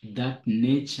 that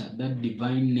nature, that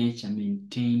divine nature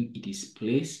maintained its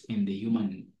place, and the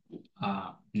human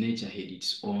nature had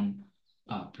its own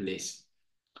place.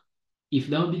 If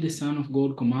thou be the Son of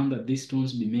God, command that these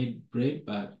stones be made bread,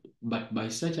 but by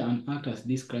such an act as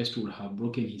this, Christ would have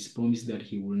broken his promise that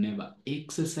he will never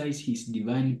exercise his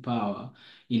divine power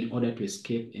in order to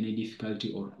escape any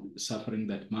difficulty or suffering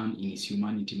that man in his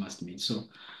humanity must meet. So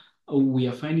we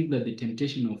are finding that the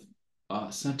temptation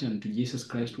of Satan to Jesus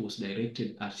Christ was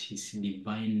directed at his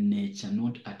divine nature,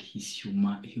 not at his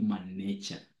human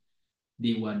nature.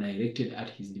 they were directed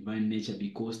at his divine nature,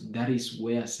 because that is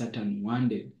where Satan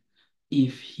wondered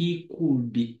if he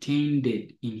could be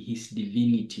tainted in his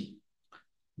divinity,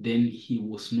 then he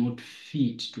was not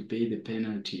fit to pay the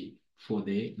penalty for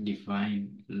the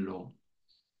divine law.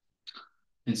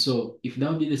 And so, if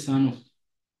thou be the Son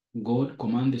of God,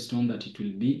 command the stone that it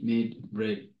will be made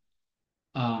bread.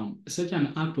 Such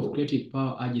an act of creative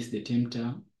power urges the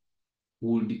tempter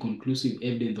will be conclusive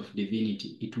evidence of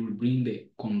divinity. It will bring the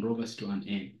controversy to an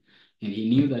end. And he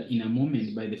knew that in a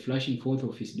moment, by the flashing forth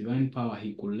of his divine power,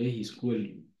 he could lay his cruel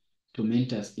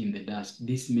tormentors in the dust.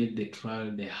 This made the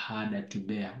trial the harder to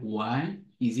bear. Why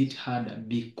is it harder?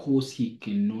 Because he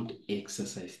cannot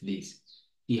exercise this.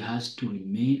 He has to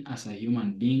remain as a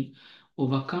human being,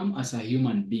 overcome as a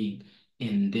human being,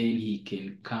 and then he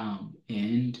can come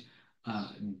and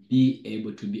be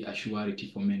able to be a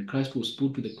surety for men. Christ was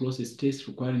put to the closest test,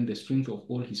 requiring the strength of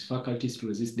all his faculties to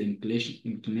resist the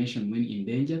inclination when in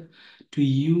danger, to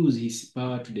use his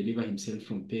power to deliver himself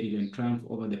from peril and triumph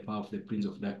over the power of the prince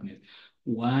of darkness.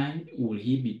 Why will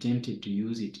he be tempted to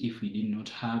use it if he did not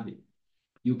have it?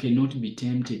 You cannot be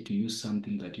tempted to use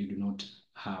something that you do not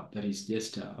have. That is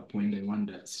just a point I want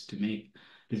us to make.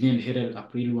 Reverend Herald,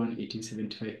 April 1,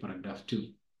 1875, paragraph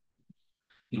 2.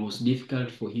 It was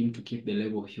difficult for him to keep the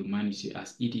level of humanity,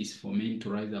 as it is for men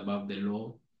to rise above the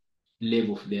low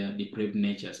level of their depraved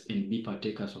natures and be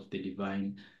partakers of the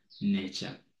divine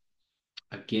nature.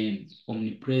 Again,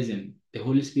 omnipresent. The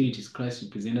Holy Spirit is Christ's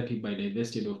representative by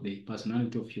divested of the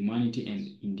personality of humanity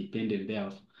and independent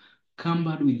thereof.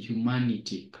 Cumbered with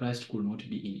humanity, Christ could not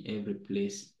be in every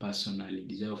place personally.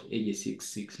 Desire of Ages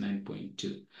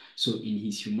 669.2. So in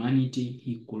his humanity,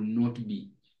 he could not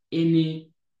be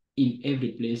in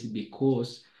every place,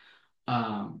 because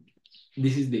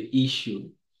this is the issue,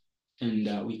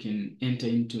 and we can enter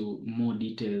into more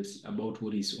details about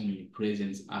what is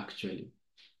omnipresence actually.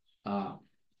 Uh,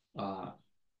 uh,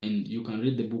 and you can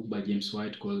read the book by James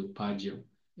White called Pagio,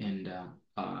 and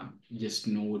just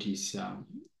know what is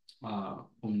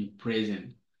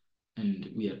omnipresent.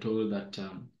 And we are told that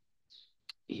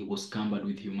he was cumbered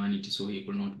with humanity, so he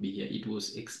could not be here. It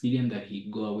was expedient that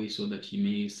he go away so that he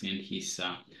may send his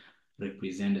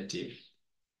representative.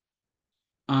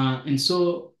 And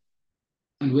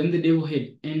when the devil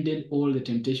had ended all the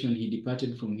temptation, he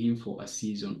departed from him for a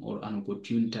season or an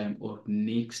opportune time, or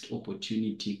next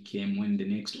opportunity came. When the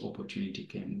next opportunity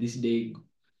came, this day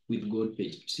with God,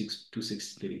 page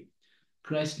 263.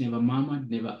 Christ never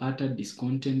murmured, never uttered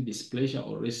discontent, displeasure,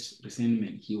 or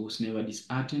resentment. He was never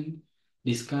disheartened,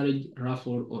 discouraged,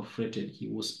 ruffled, or fretted. He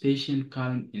was patient,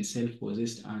 calm, and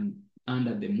self-possessed, and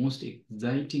under the most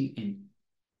exciting and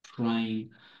trying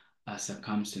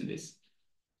circumstances.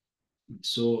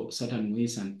 So Satan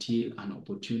waits until an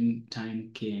opportune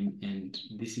time came, and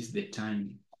this is the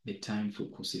time for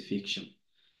crucifixion.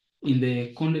 In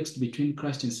the context between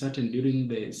Christ and Satan during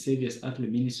the Savior's earthly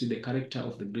ministry, the character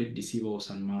of the great deceiver was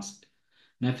unmasked.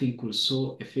 Nothing could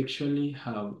so effectually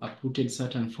have uprooted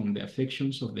Satan from the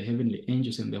affections of the heavenly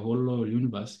angels and the whole loyal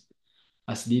universe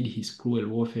as did his cruel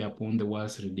warfare upon the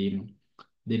world's Redeemer.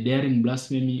 The daring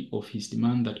blasphemy of his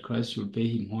demand that Christ should pay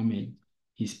him homage,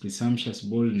 his presumptuous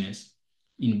boldness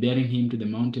in bearing him to the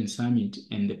mountain summit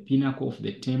and the pinnacle of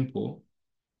the temple,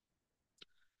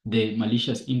 the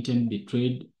malicious intent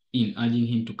betrayed in urging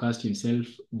him to cast himself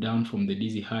down from the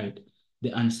dizzy height, the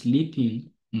unsleeping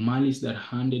malice that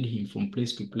handed him from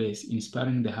place to place,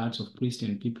 inspiring the hearts of priests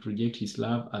and people to reject his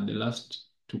love at the last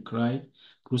to cry,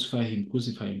 crucify him,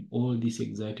 crucify him. All this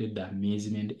excited the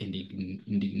amazement and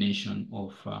indignation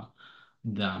of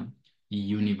the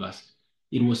universe.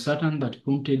 It was Satan that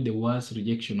prompted the world's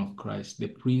rejection of Christ. The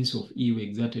prince of evil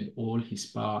exerted all his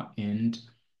power and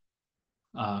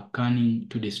cunning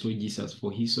to destroy Jesus,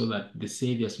 for he saw that the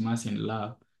Savior's mercy and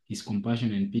love, his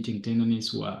compassion and pitying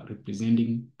tenderness were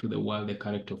representing to the world the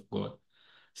character of God.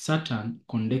 Satan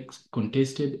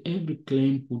contested every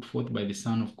claim put forth by the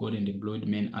Son of God and employed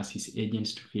men as his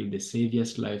agents to fill the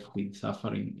Savior's life with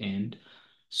suffering and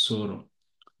sorrow.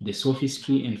 The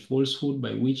sophistry and falsehood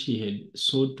by which he had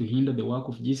sought to hinder the work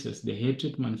of Jesus, the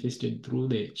hatred manifested through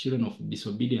the children of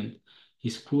disobedience,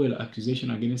 his cruel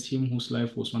accusation against him whose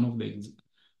life was one of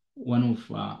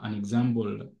an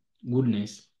example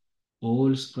goodness,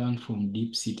 all sprang from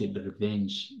deep-seated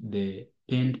revenge. The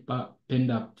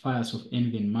pent-up fires of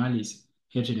envy and malice,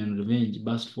 hatred and revenge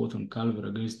burst forth on Calvary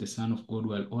against the Son of God,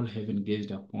 while all heaven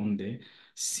gazed upon the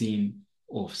scene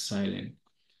of silence.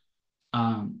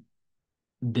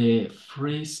 The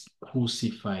phrase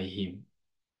 "crucify him."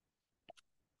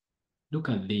 Look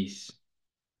at this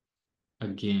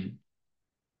again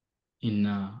in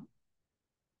uh,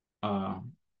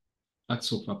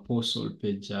 Acts of Apostle,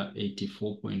 page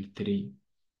 84.3.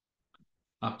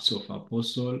 Acts of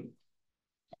Apostle,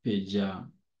 page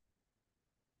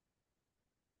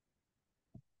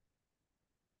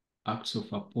Acts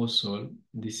of Apostle.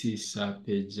 This is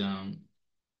page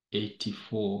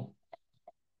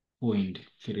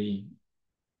 84.3.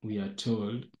 We are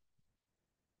told,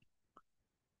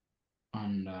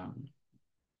 and I'll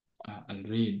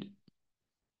read.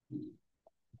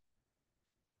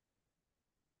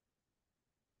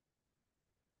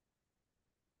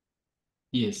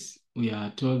 Yes, we are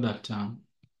told that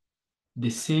the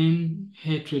same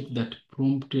hatred that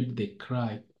prompted the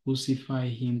cry, crucify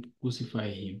him,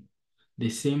 the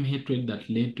same hatred that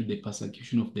led to the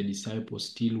persecution of the disciples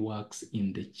still works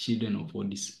in the children of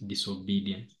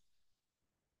disobedience.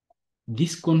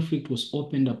 This conflict was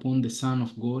opened upon the Son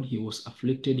of God. He was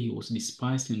afflicted, he was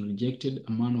despised and rejected,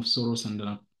 a man of sorrows and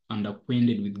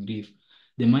acquainted with grief.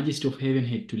 The majesty of heaven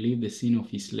had to leave the scene of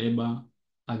his labor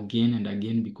again and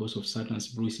again because of Satan's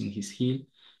bruising his heel.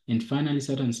 And finally,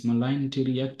 Satan's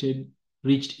malignity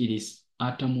reached its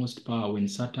uttermost power when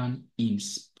Satan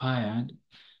inspired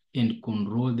and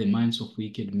controlled the minds of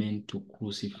wicked men to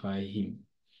crucify him.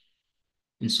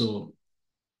 And so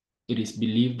it is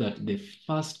believed that the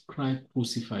first cry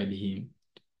crucified him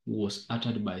was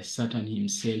uttered by Satan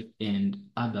himself, and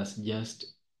others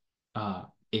just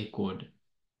echoed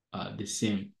the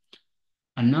same.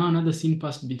 And now another sin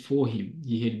passed before him.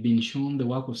 He had been shown the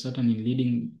work of Satan in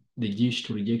leading the Jews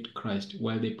to reject Christ,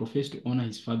 while they professed to honor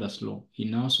his father's law. He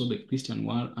now saw the Christian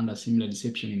world under similar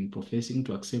deception in professing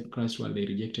to accept Christ while they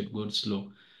rejected God's law.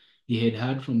 He had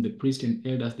heard from the priests and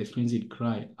elders the frenzied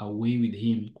cry, away with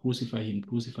him, crucify him,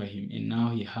 crucify him. And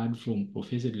now he heard from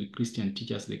professedly Christian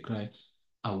teachers the cry,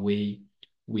 away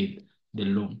with the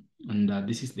law. And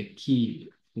this is the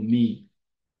key for me,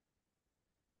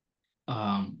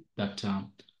 that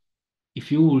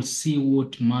if you will see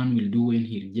what man will do when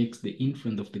he rejects the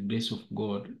influence of the grace of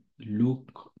God,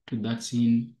 look to that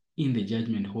scene in the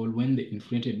judgment hall when the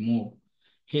inflated mob,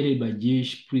 headed by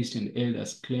Jewish priests and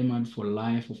elders, clamored for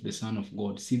life of the Son of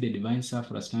God. See the divine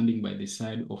sufferer standing by the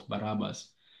side of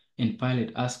Barabbas, and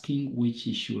Pilate asking which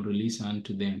he should release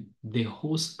unto them. The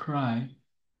hoarse cry,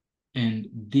 and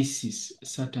this is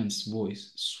Satan's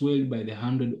voice, swelled by the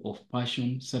hundred of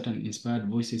passion, Satan-inspired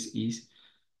voices, is,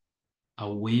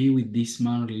 away with this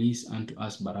man, release unto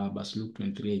us Barabbas, Luke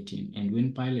 23:18. And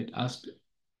when Pilate asked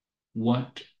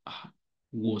what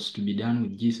was to be done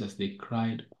with Jesus, they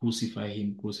cried, crucify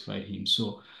him, crucify him.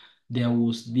 So there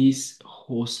was this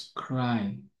hoarse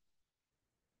cry,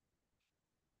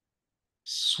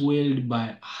 swelled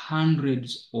by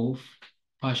hundreds of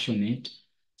passionate,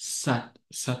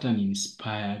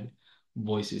 Satan-inspired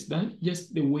voices. That's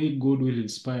just the way God will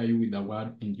inspire you with a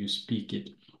word and you speak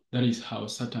it. That is how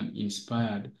Satan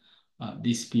inspired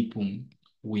these people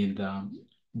with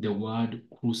the word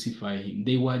crucify him.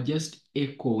 They were just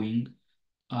echoing.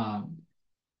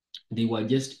 They were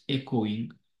just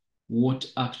echoing what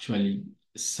actually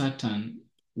Satan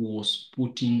was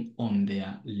putting on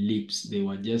their lips. They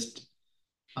were just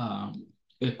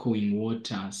echoing what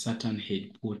Satan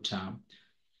had put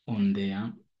on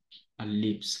their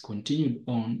lips. Continued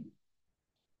on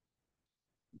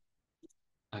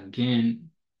again.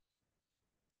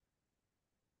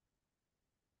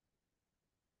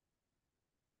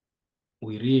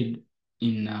 We read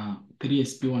in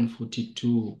 3SP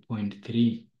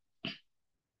 142.3.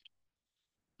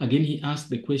 Again, he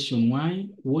asked the question, why?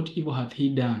 What evil hath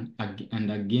he done? And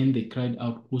again they cried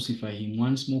out, crucify him.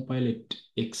 Once more Pilate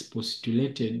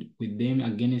expostulated with them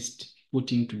against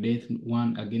putting to death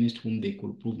one against whom they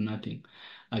could prove nothing.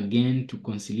 Again, to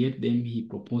conciliate them, he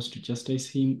proposed to chastise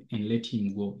him and let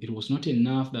him go. It was not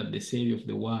enough that the Savior of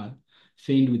the world,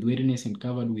 feigned with weariness and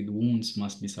covered with wounds,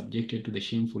 must be subjected to the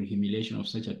shameful humiliation of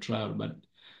such a trial, but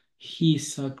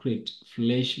his sacred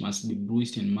flesh must be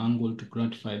bruised and mangled to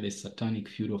gratify the satanic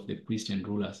fury of the priests and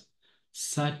rulers.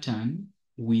 Satan,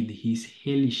 with his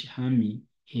hellish army,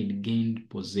 had gained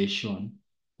possession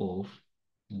of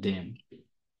them.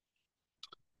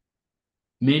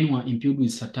 Men were imbued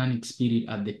with satanic spirit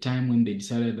at the time when they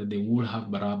decided that they would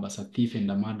have Barabbas, a thief and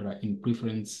a murderer, in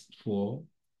preference for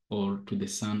or to the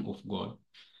Son of God.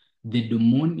 The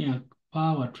demoniac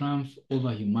power triumphed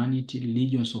over humanity.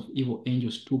 Legions of evil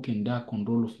angels took and dark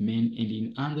control of men, and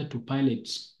in answer to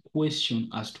Pilate's question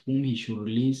as to whom he should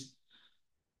release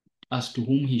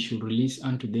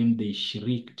unto them, they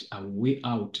shrieked, away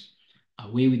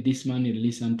with this man, and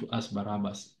release unto us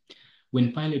Barabbas.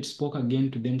 When Pilate spoke again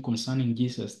to them concerning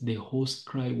Jesus, the hoarse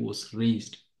cry was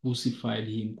raised, crucify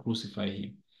him, crucify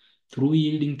him. Through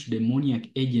yielding to demoniac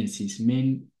agencies,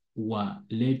 men were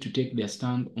led to take their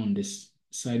stand on the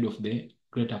side of the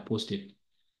great apostate.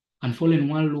 And fallen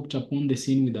one looked upon the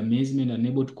scene with amazement,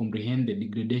 unable to comprehend the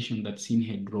degradation that sin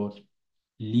had wrought.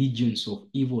 Legions of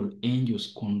evil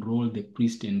angels controlled the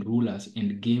priests and rulers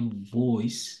and gave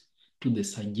voice to the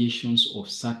suggestions of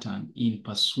Satan in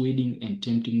persuading and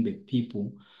tempting the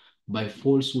people by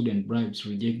falsehood and bribes to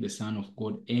reject the Son of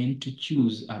God and to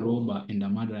choose a robber and a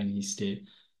murderer in his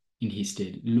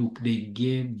stead. Look, they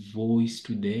gave voice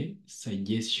to the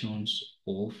suggestions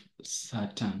of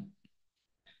Satan.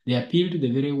 They appealed to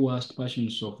the very worst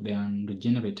passions of the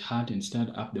unregenerate heart and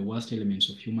stirred up the worst elements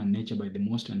of human nature by the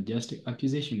most unjust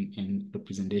accusation and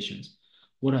representations.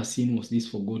 What a scene was this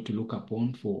for God to look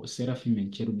upon, for seraphim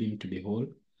and cherubim to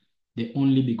behold? The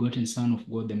only begotten Son of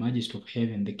God, the Majesty of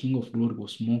heaven, the King of glory,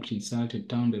 was mocked, insulted,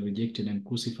 taunted, rejected, and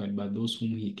crucified by those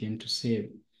whom he came to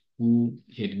save, who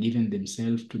had given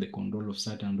themselves to the control of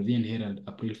Satan. Reverend Herald,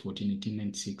 April 14,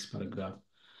 1896, paragraph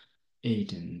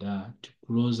 8. And to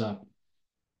close up,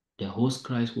 the host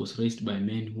Christ was raised by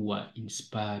men who were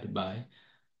inspired by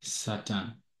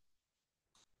Satan.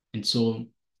 And so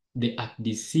the arch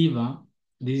deceiver,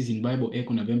 this is in Bible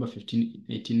Echo, November 15,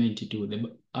 1892.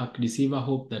 The arch deceiver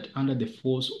hoped that under the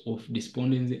force of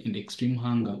despondency and extreme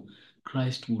hunger,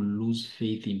 Christ would lose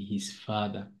faith in his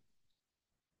Father.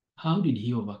 How did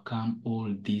he overcome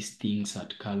all these things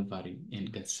at Calvary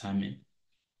and Gethsemane?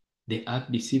 The arch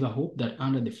deceiver hoped that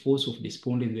under the force of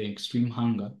despondency and extreme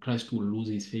hunger, Christ would lose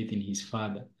his faith in his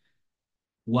Father,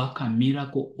 work a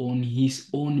miracle on his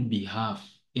own behalf,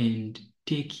 and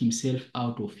take himself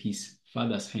out of his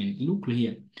Father's hand. Look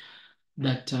here,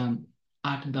 that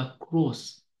at the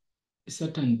cross,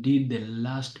 Satan did the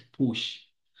last push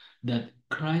that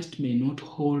Christ may not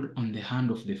hold on the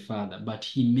hand of the Father, but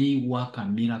he may work a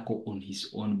miracle on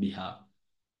his own behalf.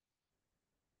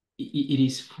 It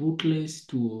is fruitless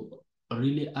to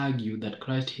really argue that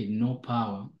Christ had no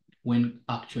power when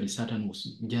actually Satan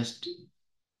was just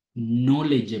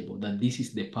knowledgeable that this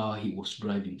is the power he was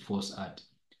driving force at.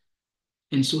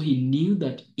 And so he knew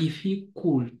that if he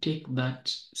could take that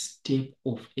step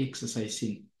of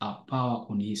exercising a power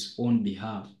on his own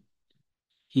behalf,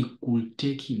 he could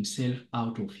take himself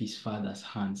out of his Father's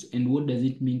hands. And what does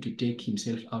it mean to take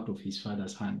himself out of his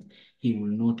Father's hands? He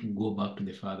will not go back to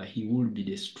the Father. He will be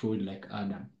destroyed like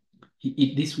Adam.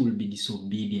 This will be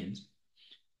disobedience.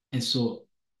 And so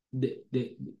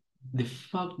the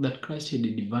fact that Christ had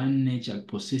a divine nature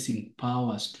possessing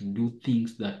powers to do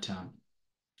things that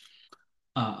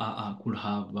could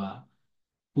have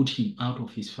put him out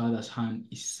of his Father's hand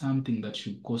is something that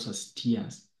should cause us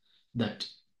tears, that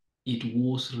it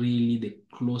was really the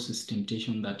closest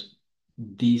temptation that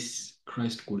this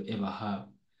Christ could ever have,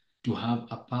 to have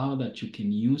a power that you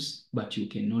can use, but you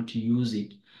cannot use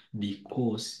it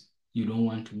because you don't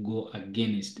want to go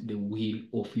against the will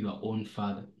of your own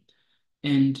Father.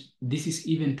 And this is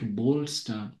even to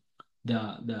bolster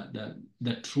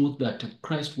the truth that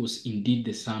Christ was indeed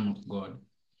the Son of God.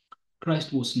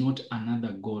 Christ was not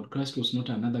another God. Christ was not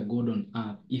another God on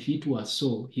earth. If it was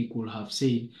so, he could have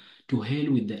said, to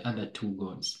hell with the other two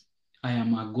gods. I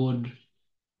am a God,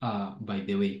 by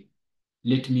the way.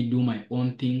 Let me do my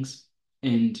own things.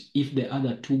 And if the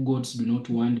other two gods do not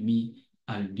want me,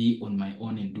 I'll be on my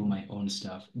own and do my own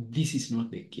stuff. This is not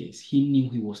the case. He knew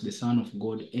he was the Son of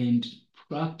God, and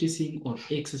practicing or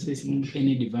exercising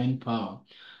any divine power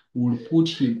would put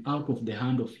him out of the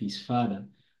hand of his Father,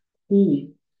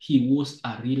 who he was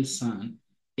a real son,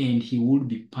 and he would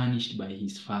be punished by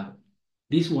his Father.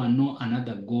 This was no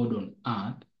another God on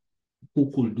earth who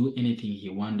could do anything he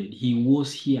wanted. He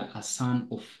was here a son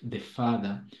of the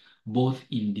Father, both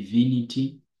in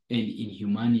divinity and in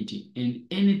humanity. And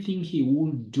anything he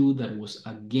would do that was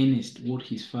against what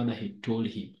his Father had told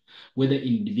him, whether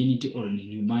in divinity or in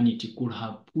humanity, could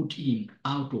have put him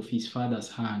out of his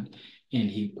Father's hand, and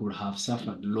he could have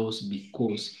suffered loss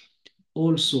because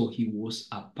also he was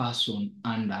a person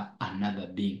under another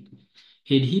being.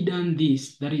 Had he done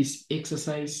this, that is,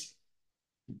 exercise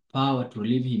power to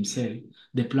relieve himself,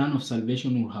 the plan of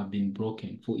salvation would have been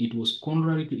broken, for it was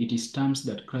contrary to its terms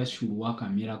that Christ should work a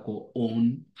miracle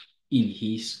on in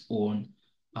his own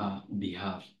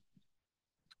behalf.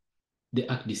 The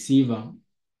arch deceiver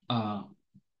thought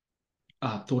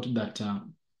that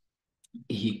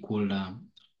he could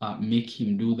make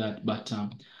him do that, but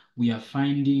we are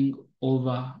finding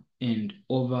over and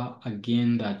over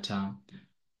again that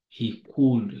he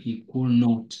could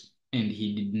not, and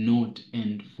he did not,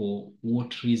 and for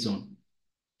what reason?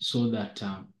 So that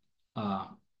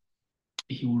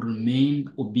he will remain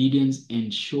obedient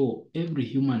and show every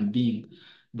human being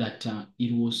that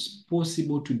it was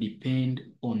possible to depend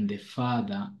on the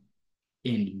Father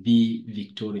and be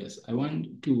victorious. I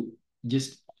want to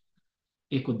just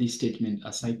echo this statement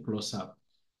as I close up.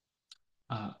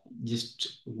 Uh,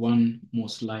 just one more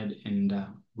slide and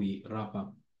we wrap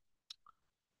up.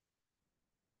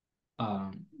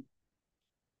 Um,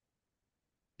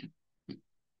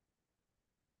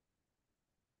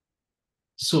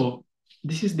 so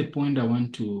this is the point I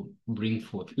want to bring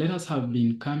forth. Let us have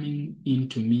been coming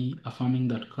into me affirming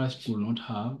that Christ could not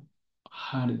have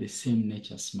had the same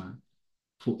nature as man.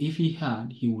 For if he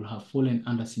had, he would have fallen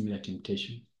under similar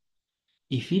temptation.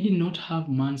 If he did not have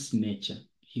man's nature,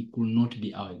 he could not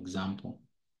be our example.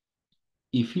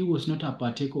 If he was not a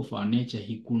partaker of our nature,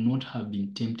 he could not have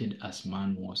been tempted as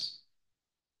man was.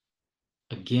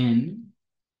 Again,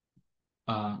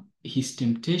 his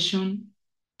temptation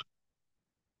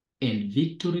and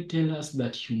victory tell us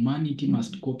that humanity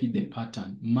must copy the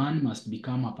pattern. Man must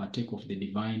become a partaker of the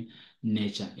divine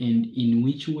nature. And in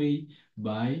which way?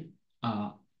 By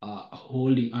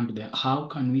holding onto the, how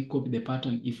can we copy the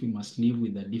pattern if we must live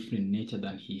with a different nature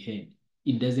than he had?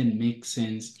 It doesn't make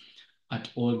sense at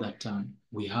all that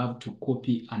we have to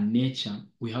copy a nature,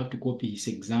 we have to copy his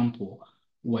example,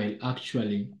 while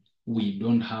actually we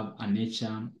don't have a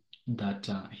nature that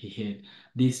he had.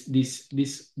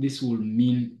 This will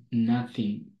mean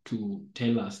nothing to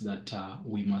tell us that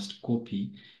we must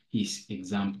copy his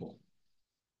example.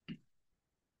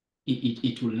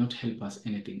 It will not help us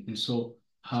anything. And so,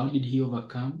 how did he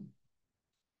overcome?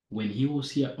 When he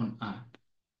was here on earth,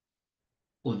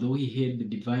 although he had the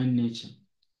divine nature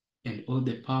and all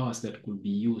the powers that could be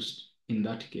used in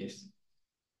that case,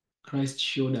 Christ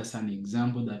showed us an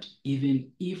example that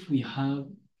even if we have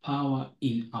power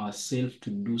in ourselves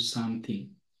to do something,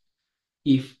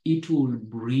 if it will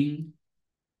bring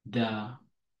the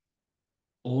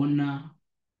honor,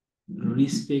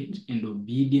 respect, and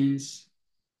obedience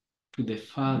to the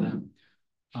Father,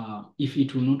 if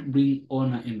it will not bring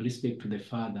honor and respect to the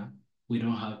Father, we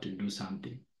don't have to do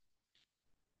something.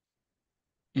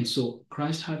 And so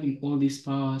Christ, having all these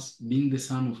powers, being the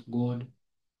Son of God,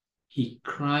 he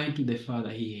cried to the Father.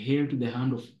 He held to the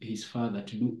hand of his Father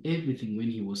to do everything when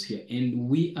he was here. And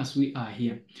we, as we are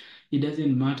here, it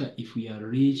doesn't matter if we are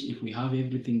rich, if we have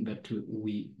everything that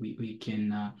we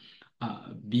can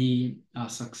be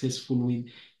successful with.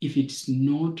 If it's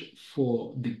not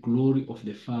for the glory of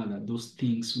the Father, those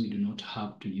things we do not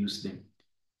have to use them.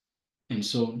 And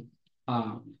so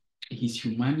his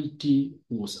humanity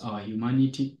was our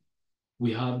humanity.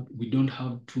 We don't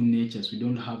have two natures. We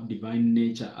don't have divine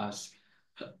nature as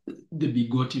the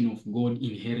begotten of God,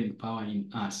 inherent power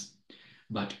in us.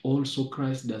 But also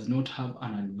Christ does not have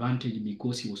an advantage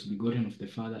because he was begotten of the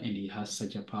Father and he has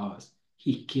such a powers.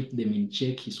 He kept them in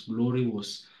check. His glory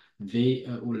was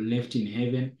left in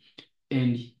heaven,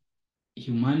 and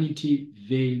humanity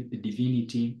veiled the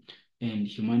divinity, and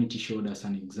humanity showed us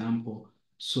an example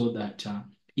so that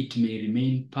it may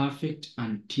remain perfect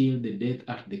until the death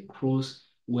at the cross,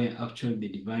 where actually the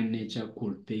divine nature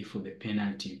could pay for the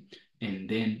penalty. And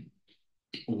then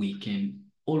we can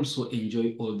also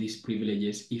enjoy all these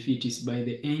privileges. If it is by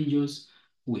the angels,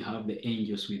 we have the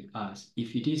angels with us.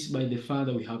 If it is by the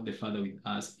Father, we have the Father with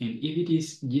us. And if it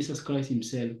is Jesus Christ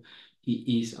himself,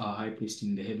 he is our high priest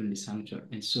in the heavenly sanctuary.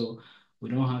 And so we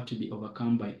don't have to be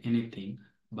overcome by anything,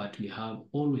 but we have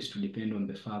always to depend on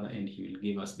the Father, and he will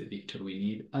give us the victory we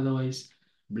need. Otherwise,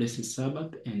 blessed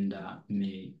Sabbath, and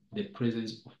may the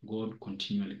presence of God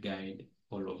continually guide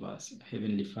all of us.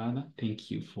 Heavenly Father, thank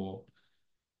you for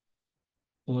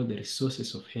all the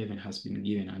resources of heaven has been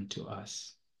given unto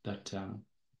us, that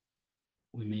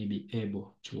we may be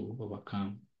able to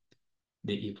overcome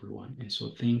the evil one. And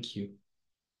so thank you,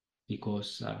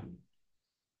 because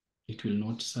it will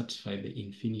not satisfy the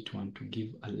infinite one to give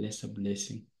a lesser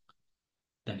blessing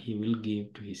than he will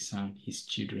give to his son, his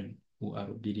children who are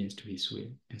obedient to his will.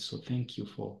 And so thank you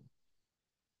for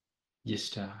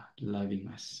just loving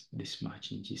us this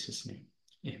much, in Jesus' name.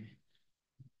 Amen.